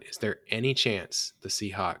last one. Is there any chance the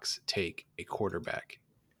Seahawks take a quarterback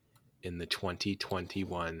in the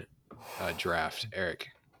 2021 draft, Eric?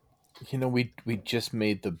 We just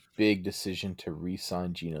made the big decision to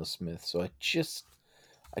re-sign Geno Smith, so I just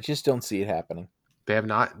don't see it happening. They have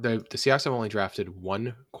not. The Seahawks have only drafted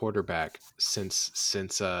 1 quarterback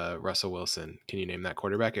since Russell Wilson. Can you name that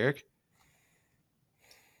quarterback, Eric?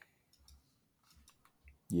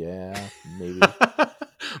 Yeah, maybe.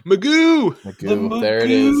 Magoo.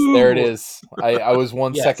 There it is. I was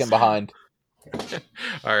 1 second behind.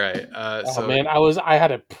 All right. So man, I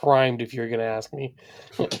had it primed if you were going to ask me.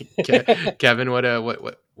 Kevin, what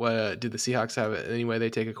did the Seahawks have any way they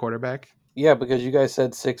take a quarterback? Yeah, because you guys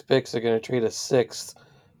said 6 picks. They're going to trade a 6th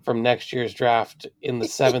from next year's draft in the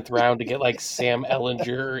 7th round to get like Sam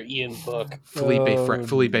Ellinger or Ian Book.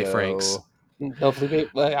 Felipe Franks. No,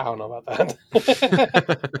 Felipe. I don't know about that.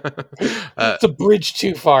 It's a bridge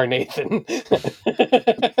too far, Nathan.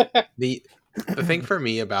 The thing for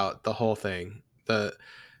me about the whole thing, that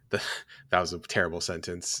was a terrible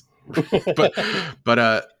sentence,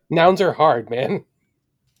 but nouns are hard, man.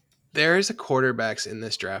 There's a quarterbacks in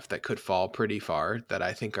this draft that could fall pretty far that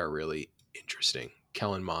I think are really interesting.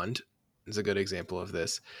 Kellen Mond is a good example of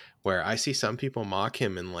this, where I see some people mock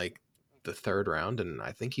him in like the 3rd round, and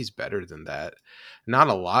I think he's better than that. Not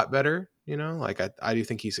a lot better, You know, like I do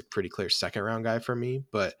think he's a pretty clear second round guy for me.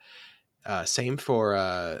 But same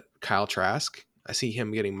for Kyle Trask. I see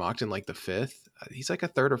him getting mocked in like the 5th. He's like a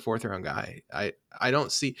 3rd or 4th round guy. I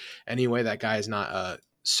don't see any way that guy is not a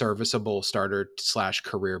serviceable starter /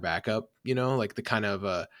 career backup. You know, like the kind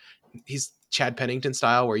of he's Chad Pennington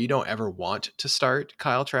style where you don't ever want to start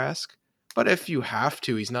Kyle Trask. But if you have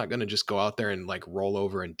to, he's not going to just go out there and like roll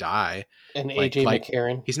over and die. And Like AJ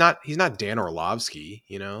McCarron. he's not Dan Orlovsky,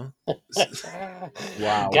 you know.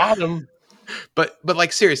 Wow. Got him. But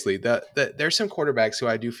like seriously, there's some quarterbacks who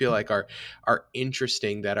I do feel like are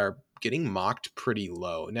interesting that are getting mocked pretty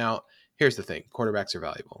low. Now, here's the thing: quarterbacks are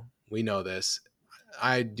valuable. We know this.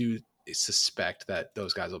 I do suspect that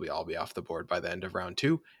those guys will all be off the board by the end of round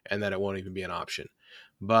 2, and that it won't even be an option.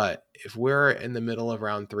 But if we're in the middle of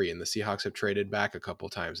round 3 and the Seahawks have traded back a couple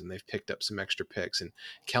times and they've picked up some extra picks and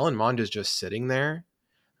Kellen Mond is just sitting there,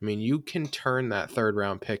 I mean, you can turn that 3rd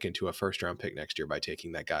round pick into a 1st round pick next year by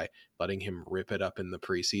taking that guy, letting him rip it up in the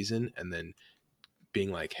preseason, and then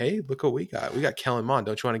being like, hey, look what we got. We got Kellen Mond.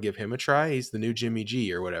 Don't you want to give him a try? He's the new Jimmy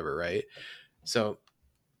G or whatever, right? So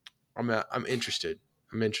I'm interested.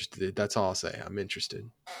 I'm interested. That's all I'll say. I'm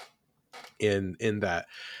interested in that.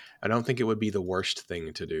 I don't think it would be the worst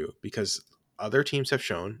thing to do because other teams have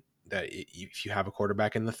shown that if you have a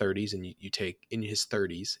quarterback in the 30s and you take in his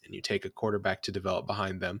 30s and you take a quarterback to develop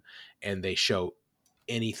behind them and they show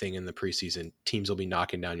anything in the preseason, teams will be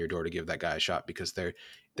knocking down your door to give that guy a shot because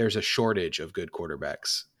there's a shortage of good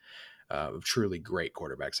quarterbacks, of truly great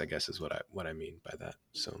quarterbacks, I guess is what I mean by that.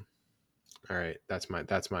 So, all right, that's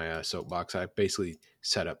my soapbox. I basically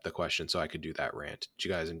set up the question so I could do that rant. Did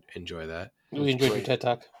you guys enjoy that? We enjoyed your TED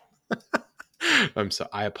Talk.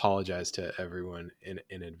 I apologize to everyone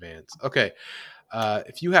in advance. Okay.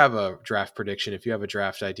 If you have a draft prediction, if you have a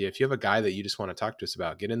draft idea, if you have a guy that you just want to talk to us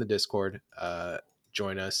about, get in the Discord,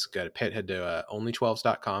 join us, head to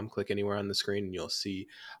only12s.com, click anywhere on the screen and you'll see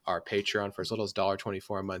our Patreon for as little as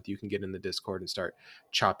 $1.24 a month. You can get in the Discord and start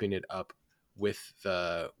chopping it up with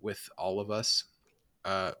all of us.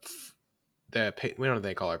 We don't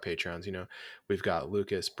thank all our Patreons. You know, we've got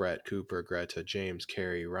Lucas, Brett, Cooper, Greta, James,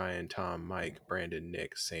 Carrie, Ryan, Tom, Mike, Brandon,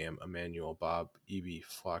 Nick, Sam, Emmanuel, Bob, Evie,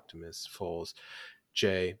 Flocktimus, Foles,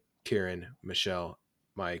 Jay, Kieran, Michelle,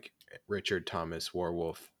 Mike, Richard, Thomas,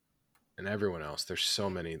 Warwolf, and everyone else. There's so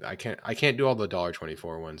many. I can't do all the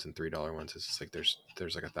 $1.24 ones and $3 ones. It's just like there's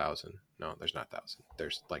like 1,000. No, there's not 1,000.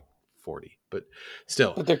 There's like 40, but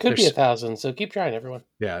still. But there could be 1,000. So keep trying, everyone.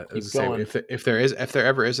 Yeah, Keep going. If there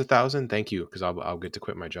ever is 1,000, thank you, because I'll get to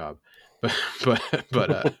quit my job.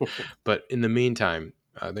 But in the meantime,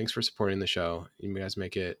 thanks for supporting the show. You guys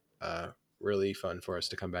make it really fun for us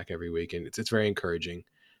to come back every week, and it's very encouraging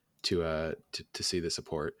to see the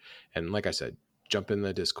support. And like I said, jump in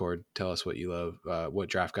the Discord, tell us what you love, what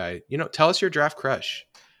draft guy, tell us your draft crush.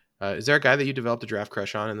 Is there a guy that you developed a draft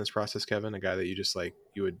crush on in this process, Kevin? A guy that you just like,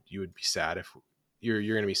 you would be sad if you're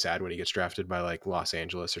going to be sad when he gets drafted by like Los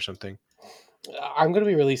Angeles or something? I'm going to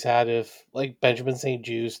be really sad if like Benjamin St.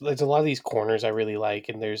 Juice, there's a lot of these corners I really like.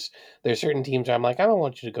 And there's certain teams where I'm like, I don't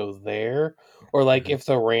want you to go there. Or like if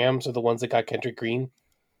the Rams are the ones that got Kendrick Green,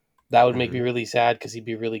 that would make me really sad because he'd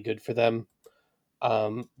be really good for them.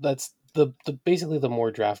 That's the basically the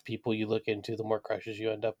more draft people you look into, the more crushes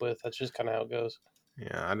you end up with. That's just kind of how it goes.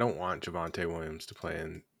 Yeah, I don't want Javonte Williams to play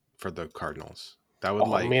for the Cardinals. That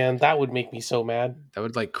would man, that would make me so mad. That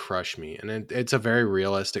would like crush me. And it's a very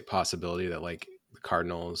realistic possibility that like the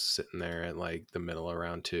Cardinals sitting there at like the middle of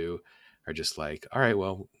round 2 are just like, all right,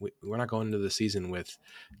 well, we're not going into the season with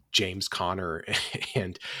James Conner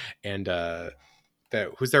and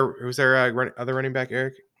who's their other running back,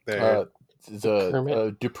 Eric?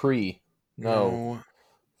 Dupree. No.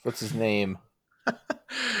 What's his name?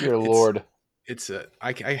 Dear Lord.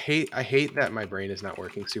 I hate that my brain is not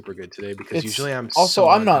working super good today because usually I'm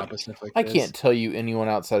not. I can't tell you anyone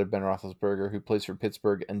outside of Ben Roethlisberger who plays for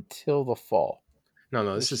Pittsburgh until the fall.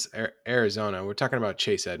 No, this is Arizona. We're talking about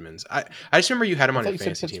Chase Edmonds. I just remember you had him on your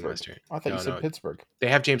fantasy team last year. I thought you said Pittsburgh. They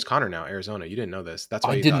have James Conner now, Arizona. You didn't know this. That's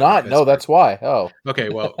why I did not know. That's why. Oh, okay.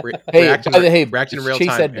 Well, react in real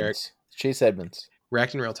time, Edmonds. Eric. Chase Edmonds.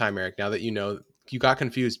 React in real time, Eric. Now that you know, you got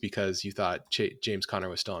confused because you thought James Conner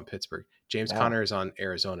was still on Pittsburgh. James Conner is on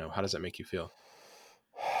Arizona. How does that make you feel?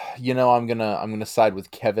 I'm gonna side with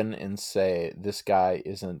Kevin and say this guy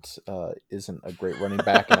isn't a great running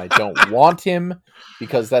back, and I don't want him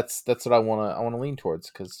because that's what I want to lean towards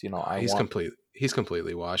because he's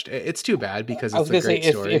completely washed. It's too bad because it's a great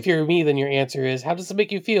story. If you're me, then your answer is, how does it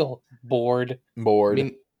make you feel? Bored. I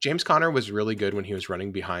mean, James Conner was really good when he was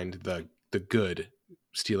running behind the good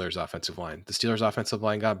Steelers offensive line. The Steelers offensive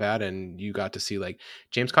line got bad, and you got to see like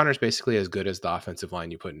James Conner is basically as good as the offensive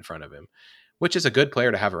line you put in front of him, which is a good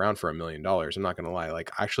player to have around for $1 million. I'm not going to lie,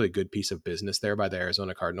 like actually a good piece of business there by the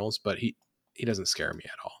Arizona Cardinals, but he doesn't scare me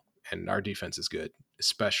at all. And our defense is good,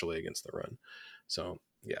 especially against the run. So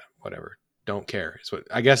yeah, whatever. Don't care is what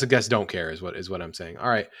I guess. Don't care is what I'm saying. All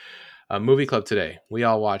right. Movie club today. We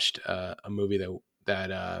all watched a movie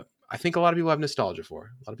that I think a lot of people have nostalgia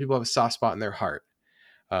for. A lot of people have a soft spot in their heart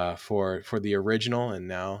for the original and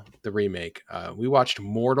now the remake. We watched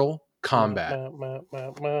Mortal Kombat.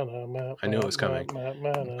 I knew it was coming.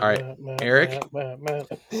 All right, Eric.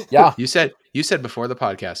 Yeah. You said before the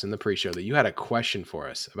podcast in the pre-show that you had a question for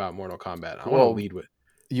us about Mortal Kombat. I want to lead with.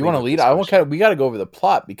 You want to lead? We got to go over the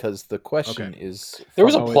plot because the question is. There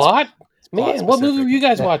was a plot. Man, what movie were you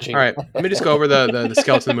guys watching? All right, let me just go over the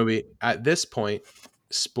skeleton movie. At this point,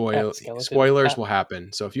 spoilers will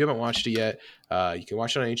happen. So if you haven't watched it yet, you can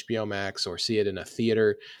watch it on HBO Max or see it in a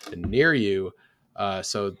theater near you.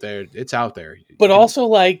 So it's out there. But also,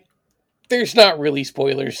 like, there's not really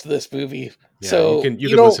spoilers to this movie. Yeah, so you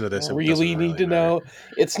can listen to this. And really need to know.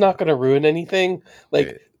 It's not going to ruin anything.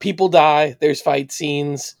 Like, people die. There's fight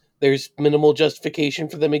scenes. There's minimal justification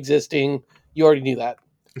for them existing. You already knew that.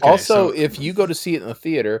 Okay, also, if you go to see it in the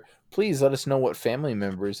theater, please let us know what family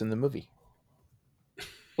member is in the movie.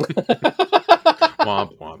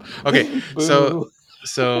 Womp womp. Okay,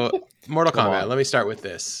 so Mortal Kombat. Let me start with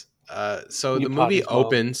this. So the movie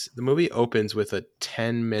opens. The movie opens with a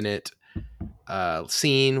 10-minute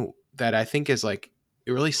scene that I think is like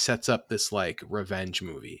it really sets up this like revenge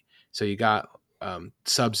movie. So you got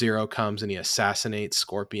Sub-Zero comes and he assassinates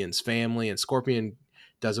Scorpion's family, and Scorpion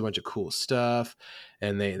does a bunch of cool stuff,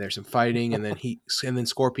 and there's some fighting, and then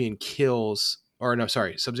Scorpion kills, or no,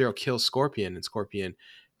 sorry, Sub-Zero kills Scorpion, and Scorpion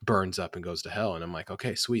burns up and goes to hell. And I'm like,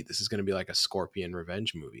 okay, sweet, this is going to be like a Scorpion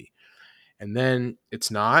revenge movie. And then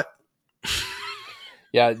it's not.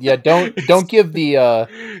 Yeah. Don't give the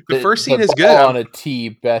first scene is good on a T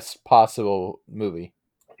best possible movie.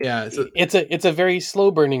 Yeah, it's a very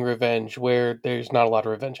slow burning revenge where there's not a lot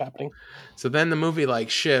of revenge happening. So then the movie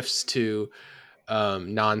like shifts to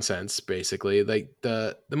nonsense, basically. Like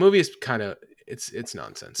the movie is kind of it's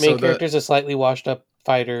nonsense. Main character's a slightly washed up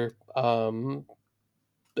fighter, and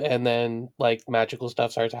then like magical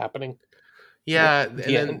stuff starts happening. Yeah,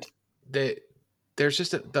 and then there's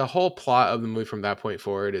just the whole plot of the movie from that point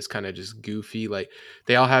forward is kind of just goofy. Like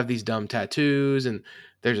they all have these dumb tattoos, and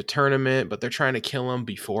there's a tournament, but they're trying to kill them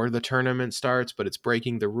before the tournament starts, but it's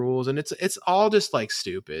breaking the rules, and it's all just like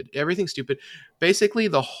stupid. Everything's stupid. Basically,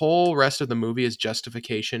 the whole rest of the movie is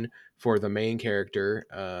justification for the main character,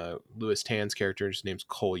 Louis Tan's character, his name's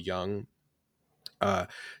Cole Young,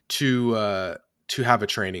 to have a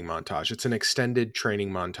training montage. It's an extended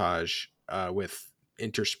training montage with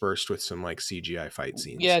interspersed with some like CGI fight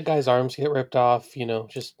scenes. Yeah, guys' arms get ripped off,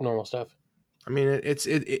 just normal stuff. I mean, it's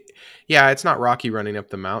not Rocky running up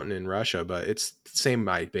the mountain in Russia, but it's the same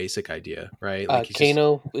basic idea, right? Like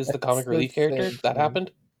Kano is the comic relief character that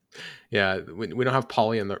happened. Yeah, we don't have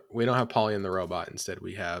Polly and the robot. Instead,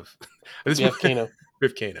 we have Kano. We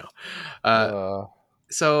have Kano.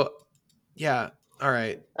 So yeah, all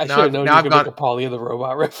right. I should have known you could make a Polly and the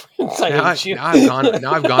robot reference.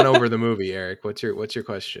 Now I've gone over the movie, Eric. What's your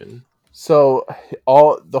question? So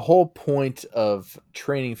the whole point of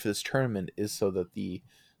training for this tournament is so that the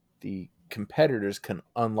competitors can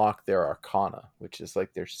unlock their arcana, which is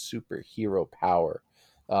like their superhero power.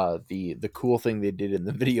 The cool thing they did in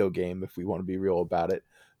the video game, if we want to be real about it.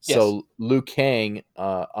 Yes. So Liu Kang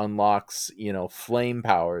unlocks, flame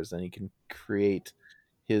powers, and he can create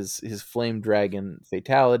his flame dragon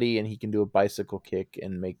fatality, and he can do a bicycle kick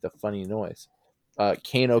and make the funny noise.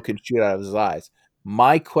 Kano can shoot out of his eyes.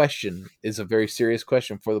 My question is a very serious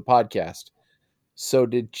question for the podcast. So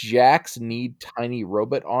did Jax need tiny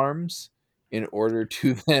robot arms in order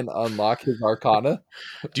to then unlock his arcana?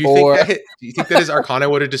 Do you think that his arcana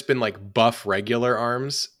would have just been like buff regular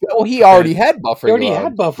arms? Well, he already had buff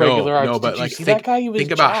regular arms. No, but like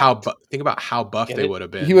think about how buff they would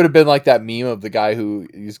have been. He would have been like that meme of the guy who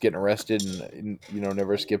is getting arrested and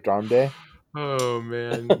never skipped arm day. Oh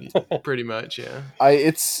man, pretty much, yeah.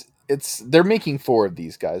 They're making 4 of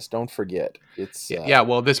these guys. Don't forget.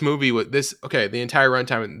 Well, this movie the entire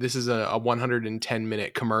runtime. This is a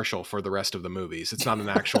 110-minute commercial for the rest of the movies. It's not an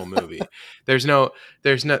actual movie. There's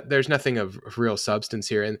nothing of real substance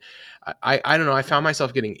here, and I don't know. I found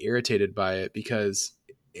myself getting irritated by it because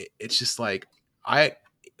it's just like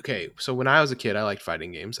so when I was a kid, I liked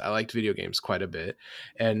fighting games. I liked video games quite a bit,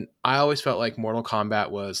 and I always felt like Mortal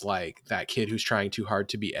Kombat was like that kid who's trying too hard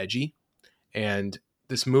to be edgy, and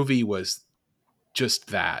this movie was just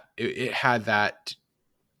that. It had that,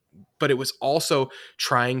 but it was also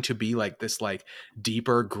trying to be like this like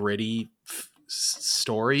deeper, gritty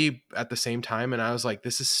story at the same time, and I was like,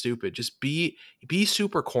 this is stupid. Just be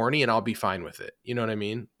super corny and I'll be fine with it. You know what I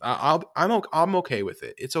mean? I'm okay with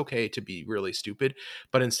it. It's okay to be really stupid,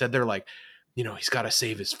 but instead they're like, you know, he's got to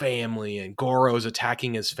save his family and Goro's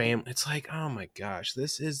attacking his family. It's like, oh my gosh,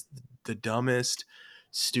 this is the dumbest,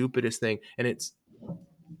 stupidest thing. And it's,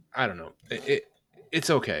 I don't know. It's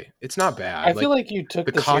okay. It's not bad. I feel like you took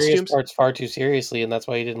the the serious costumes, parts far too seriously, and that's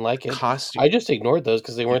why you didn't like it. costume, I just ignored those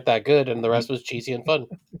because they weren't that good, and the rest was cheesy and fun.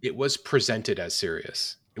 it was presented as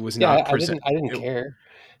serious. It was Yeah, not I didn't it, care.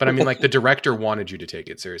 but I mean, like the director wanted you to take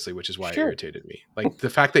it seriously, which is why it Sure. irritated me. Like the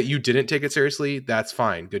fact that you didn't take it seriously, that's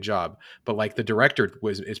fine, good job. But like the director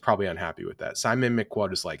is probably unhappy with that. Simon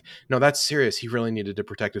McQuoid is like, no, that's serious. He really needed to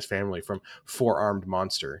protect his family from four-armed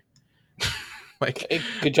monster. Like, Hey,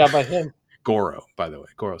 good job by him. Goro, by the way,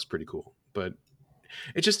 Goro's pretty cool, but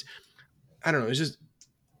it just, I don't know. It's just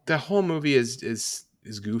the whole movie is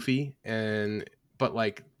goofy and but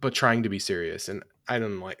trying to be serious, and I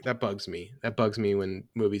don't like that. Bugs me. That bugs me when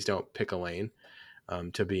movies don't pick a lane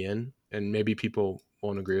to be in, and maybe people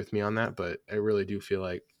won't agree with me on that, but I really do feel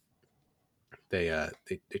like they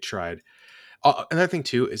tried. Another thing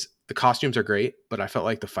too is the costumes are great, but I felt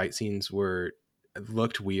like the fight scenes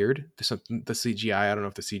looked weird. The CGI, I don't know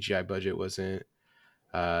if the CGI budget wasn't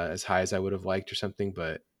as high as I would have liked or something,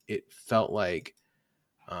 but it felt like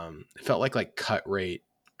like cut rate,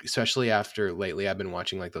 especially after lately I've been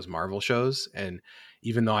watching like those Marvel shows, and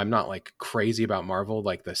even though I'm not like crazy about Marvel,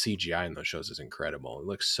 like the CGI in those shows is incredible. It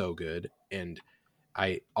looks so good, and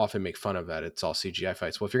I often make fun of that. It's all CGI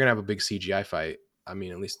fights. Well, if you're gonna have a big CGI fight, I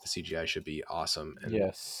mean, at least the CGI should be awesome and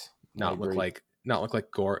Yes, not look like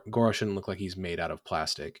Goro shouldn't look like he's made out of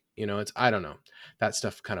plastic. You know, it's, I don't know, that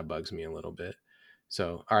stuff kind of bugs me a little bit.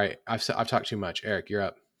 So, all right, I've talked too much. Eric, you're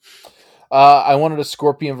up. I wanted a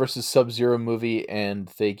Scorpion versus Sub-Zero movie, and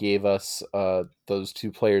they gave us those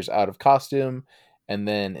two players out of costume, and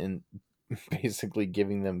then in basically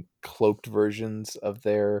giving them cloaked versions of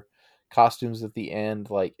their costumes at the end.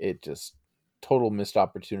 Like, it just total missed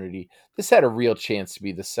opportunity. This had a real chance to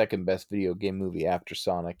be the second best video game movie after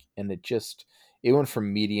Sonic, and it went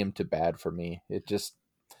from medium to bad for me. It just,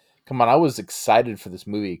 come on, I was excited for this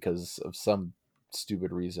movie because of some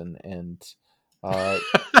stupid reason, and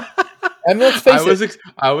and let's face it,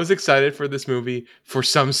 I was excited for this movie for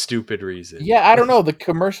some stupid reason. yeah, I don't know. The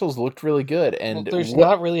commercials looked really good, Well, and there's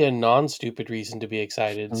not really a non-stupid reason to be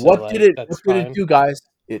excited, so what like did it? that's What did it fine. do, guys?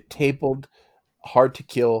 It tabled Hard to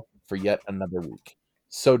Kill for yet another week.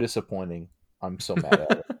 So disappointing. I'm so mad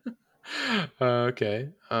at it. Okay.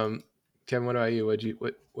 Kevin, what about you?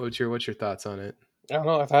 What's your thoughts on it? I don't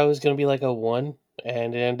know. I thought it was gonna be like a 1,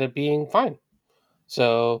 and it ended up being fine.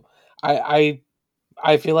 So I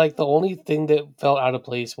I feel like the only thing that felt out of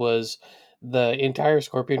place was the entire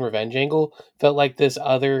Scorpion Revenge angle. Felt like this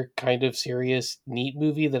other kind of serious, neat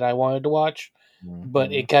movie that I wanted to watch,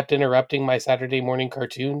 but Mhm. it kept interrupting my Saturday morning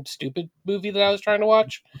cartoon stupid movie that I was trying to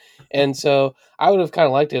watch. And so I would have kind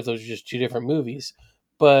of liked it if those were just two different movies,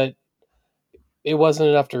 but it wasn't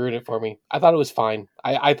enough to ruin it for me. I thought it was fine.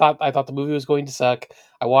 I thought the movie was going to suck.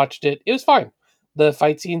 I watched it. It was fine. The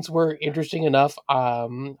fight scenes were interesting enough.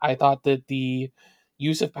 I thought that the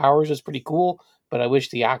use of powers was pretty cool, but I wish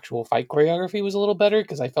the actual fight choreography was a little better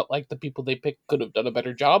because I felt like the people they picked could have done a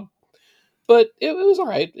better job. But it was all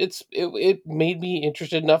right. It made me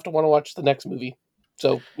interested enough to want to watch the next movie.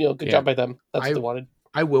 So good Yeah, job by them. That's what they wanted.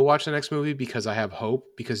 I will watch the next movie because I have hope,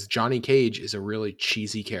 because Johnny Cage is a really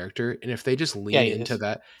cheesy character, and if they just Yeah, lean he into is.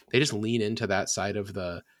 that, they just lean into that side of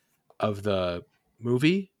the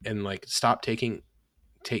movie and like stop trying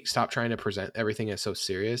to present everything as so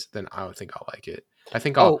serious, then I would think I'll like it. I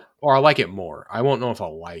think Oh, I'll like it more. I won't know if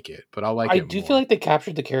I'll like it, but I'll like I it do feel more. like they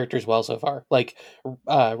captured the characters well so far. Like,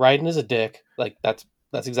 Raiden is a dick. Like that's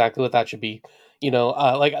exactly what that should be.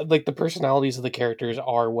 Like the personalities of the characters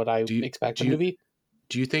are what I Do you expect do them to you be.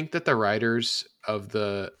 do you think that the writers of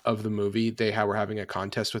the movie, were having a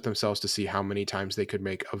contest with themselves to see how many times they could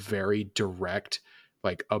make a very direct,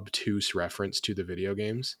 like obtuse reference to the video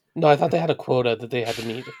games? No, I thought they had a quota that they had to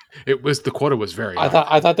meet. The quota was very I high. thought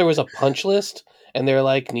I thought there was a punch list, and they're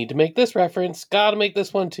like, need to make this reference, gotta make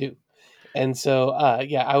this one too. And so,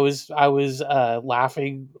 yeah, I was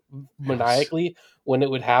laughing It was maniacally when it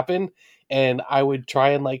would happen, and I would try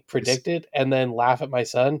and like it's, predict it, and then laugh at my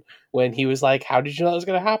son when he was like, "How did you know that was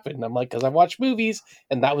going to happen?" And I'm like, "Because I've watched movies,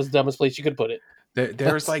 and that was the dumbest place you could put it."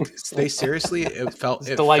 there was That's like, they seriously, it's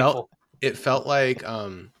delightful. it felt like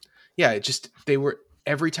yeah, it just, they were,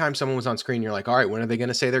 every time someone was on screen, you're like, all right, when are they going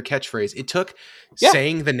to say their catchphrase? It took Yeah.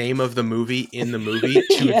 saying the name of the movie in the movie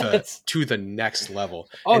to Yes. the next level.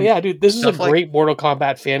 Oh And yeah, dude, this is a stuff like- great Mortal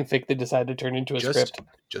Kombat fanfic they decided to turn into a script.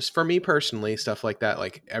 Just for me personally, stuff like that,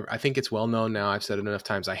 like I think it's well known now. I've said it enough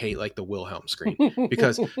times. I hate like the Wilhelm scream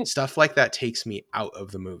because stuff like that takes me out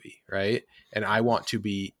of the movie, right? And I want to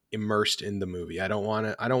be immersed in the movie. I don't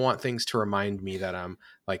want things to remind me that I'm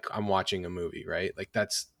watching a movie, right? Like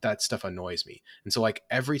that stuff annoys me. And so like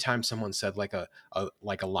every time someone said like a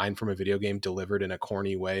line from a video game delivered in a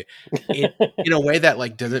corny way, in a way that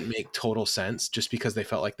like doesn't make total sense, just because they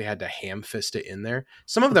felt like they had to ham fist it in there.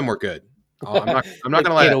 Some of them were good. I'm not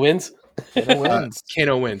gonna lie. Kano wins.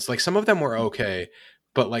 Kano wins. Like some of them were okay,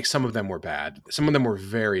 but like some of them were bad. Some of them were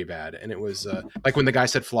very bad, and it was like when the guy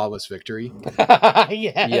said "flawless victory." Yes.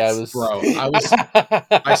 Yeah, it was. Bro,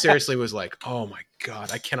 I seriously was like, "Oh my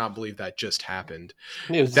god, I cannot believe that just happened."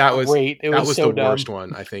 It was That was great. It that was was so the dumb. worst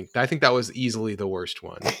one. I think that was easily the worst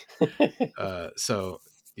one. So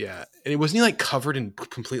yeah, and wasn't he like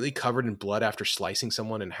completely covered in blood after slicing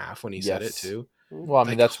someone in half when he said it Yes. too? Well, I mean,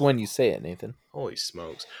 Like, that's when you say it, Nathan. Holy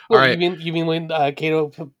smokes! Well, All right, you mean when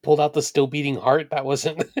Kato pulled out the still beating heart? That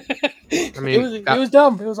wasn't. I mean, it was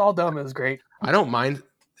dumb. It was all dumb. It was great. I don't mind.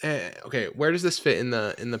 Okay, where does this fit in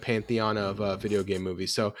the pantheon of video game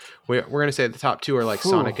movies? So we're gonna say the top two are like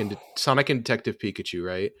Sonic and Detective Pikachu,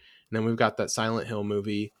 right? And then we've got that Silent Hill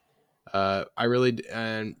movie.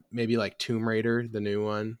 And maybe like Tomb Raider, the new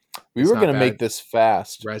one. We It's were not going to bad. make this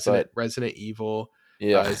fast. Resident Evil.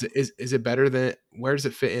 Yeah. Is it better than? Where does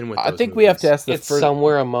it fit in with? I those think we have to movies? ask the It's first.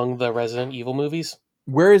 somewhere among the Resident Evil movies.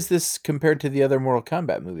 Where is this compared to the other Mortal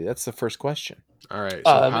Kombat movie? That's the first question. All right.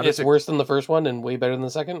 So how It's does it? worse than the first one and way better than the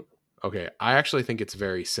second. Okay, I actually think it's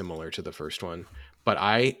very similar to the first one, but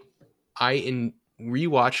I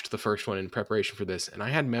rewatched the first one in preparation for this, and I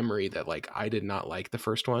had memory that like I did not like the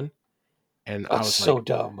first one, and I That's was so like,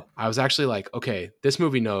 dumb. I was actually like, okay, that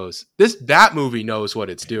movie knows what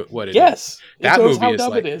it's doing. What it is. Yes, That it knows movie how is dumb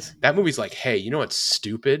like it is. that movie's like, hey, you know what's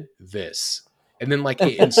stupid? This, and then like, and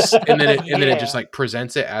then it just like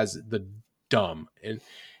presents it as the dumb, and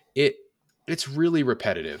it's really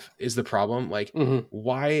repetitive is the problem. Like, Mhm.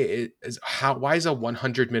 why does a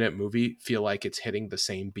 100-minute movie feel like it's hitting the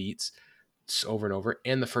same beats over and over?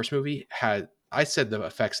 And the first movie I said the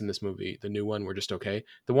effects in this movie, the new one, were just okay.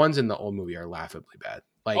 The ones in the old movie are laughably bad.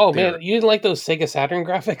 Like, Oh man, you didn't like those Sega Saturn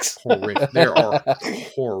graphics? horrific. They are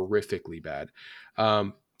horrifically bad.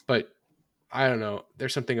 But I don't know.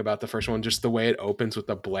 There's something about the first one, just the way it opens with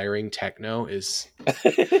the blaring techno is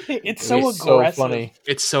It's so It's so aggressive. funny.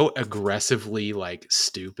 it's so aggressively like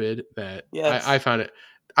stupid that Yes. I found it.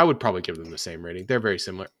 I would probably give them the same rating. They're very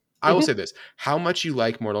similar. I will say this: how much you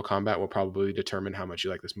like Mortal Kombat will probably determine how much you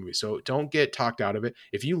like this movie. So don't get talked out of it.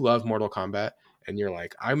 If you love Mortal Kombat and you're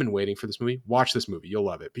like, I've been waiting for this movie, watch this movie. You'll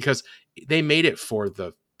love it because they made it for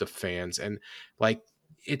the fans, and like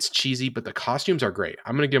it's cheesy, but the costumes are great.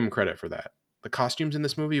 I'm gonna give them credit for that. The costumes in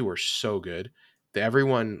this movie were so good.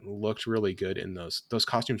 Everyone looked really good in those. Those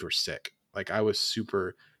costumes were sick. Like I was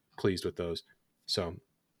super pleased with those. So,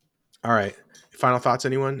 all right. Final thoughts,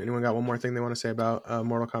 anyone? Anyone got one more thing they want to say about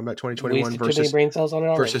Mortal Kombat 2021 Wasted too many brain cells on it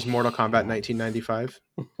already. versus Mortal Kombat 1995?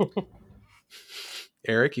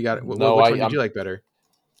 Eric, you got it. Which No, one did you like better?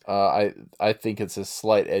 I think it's a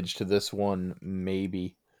slight edge to this one.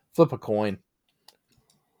 Maybe flip a coin.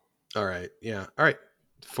 All right. Yeah. All right.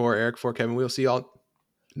 For Eric, for Kevin, we'll see y'all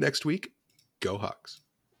next week. Go Hawks.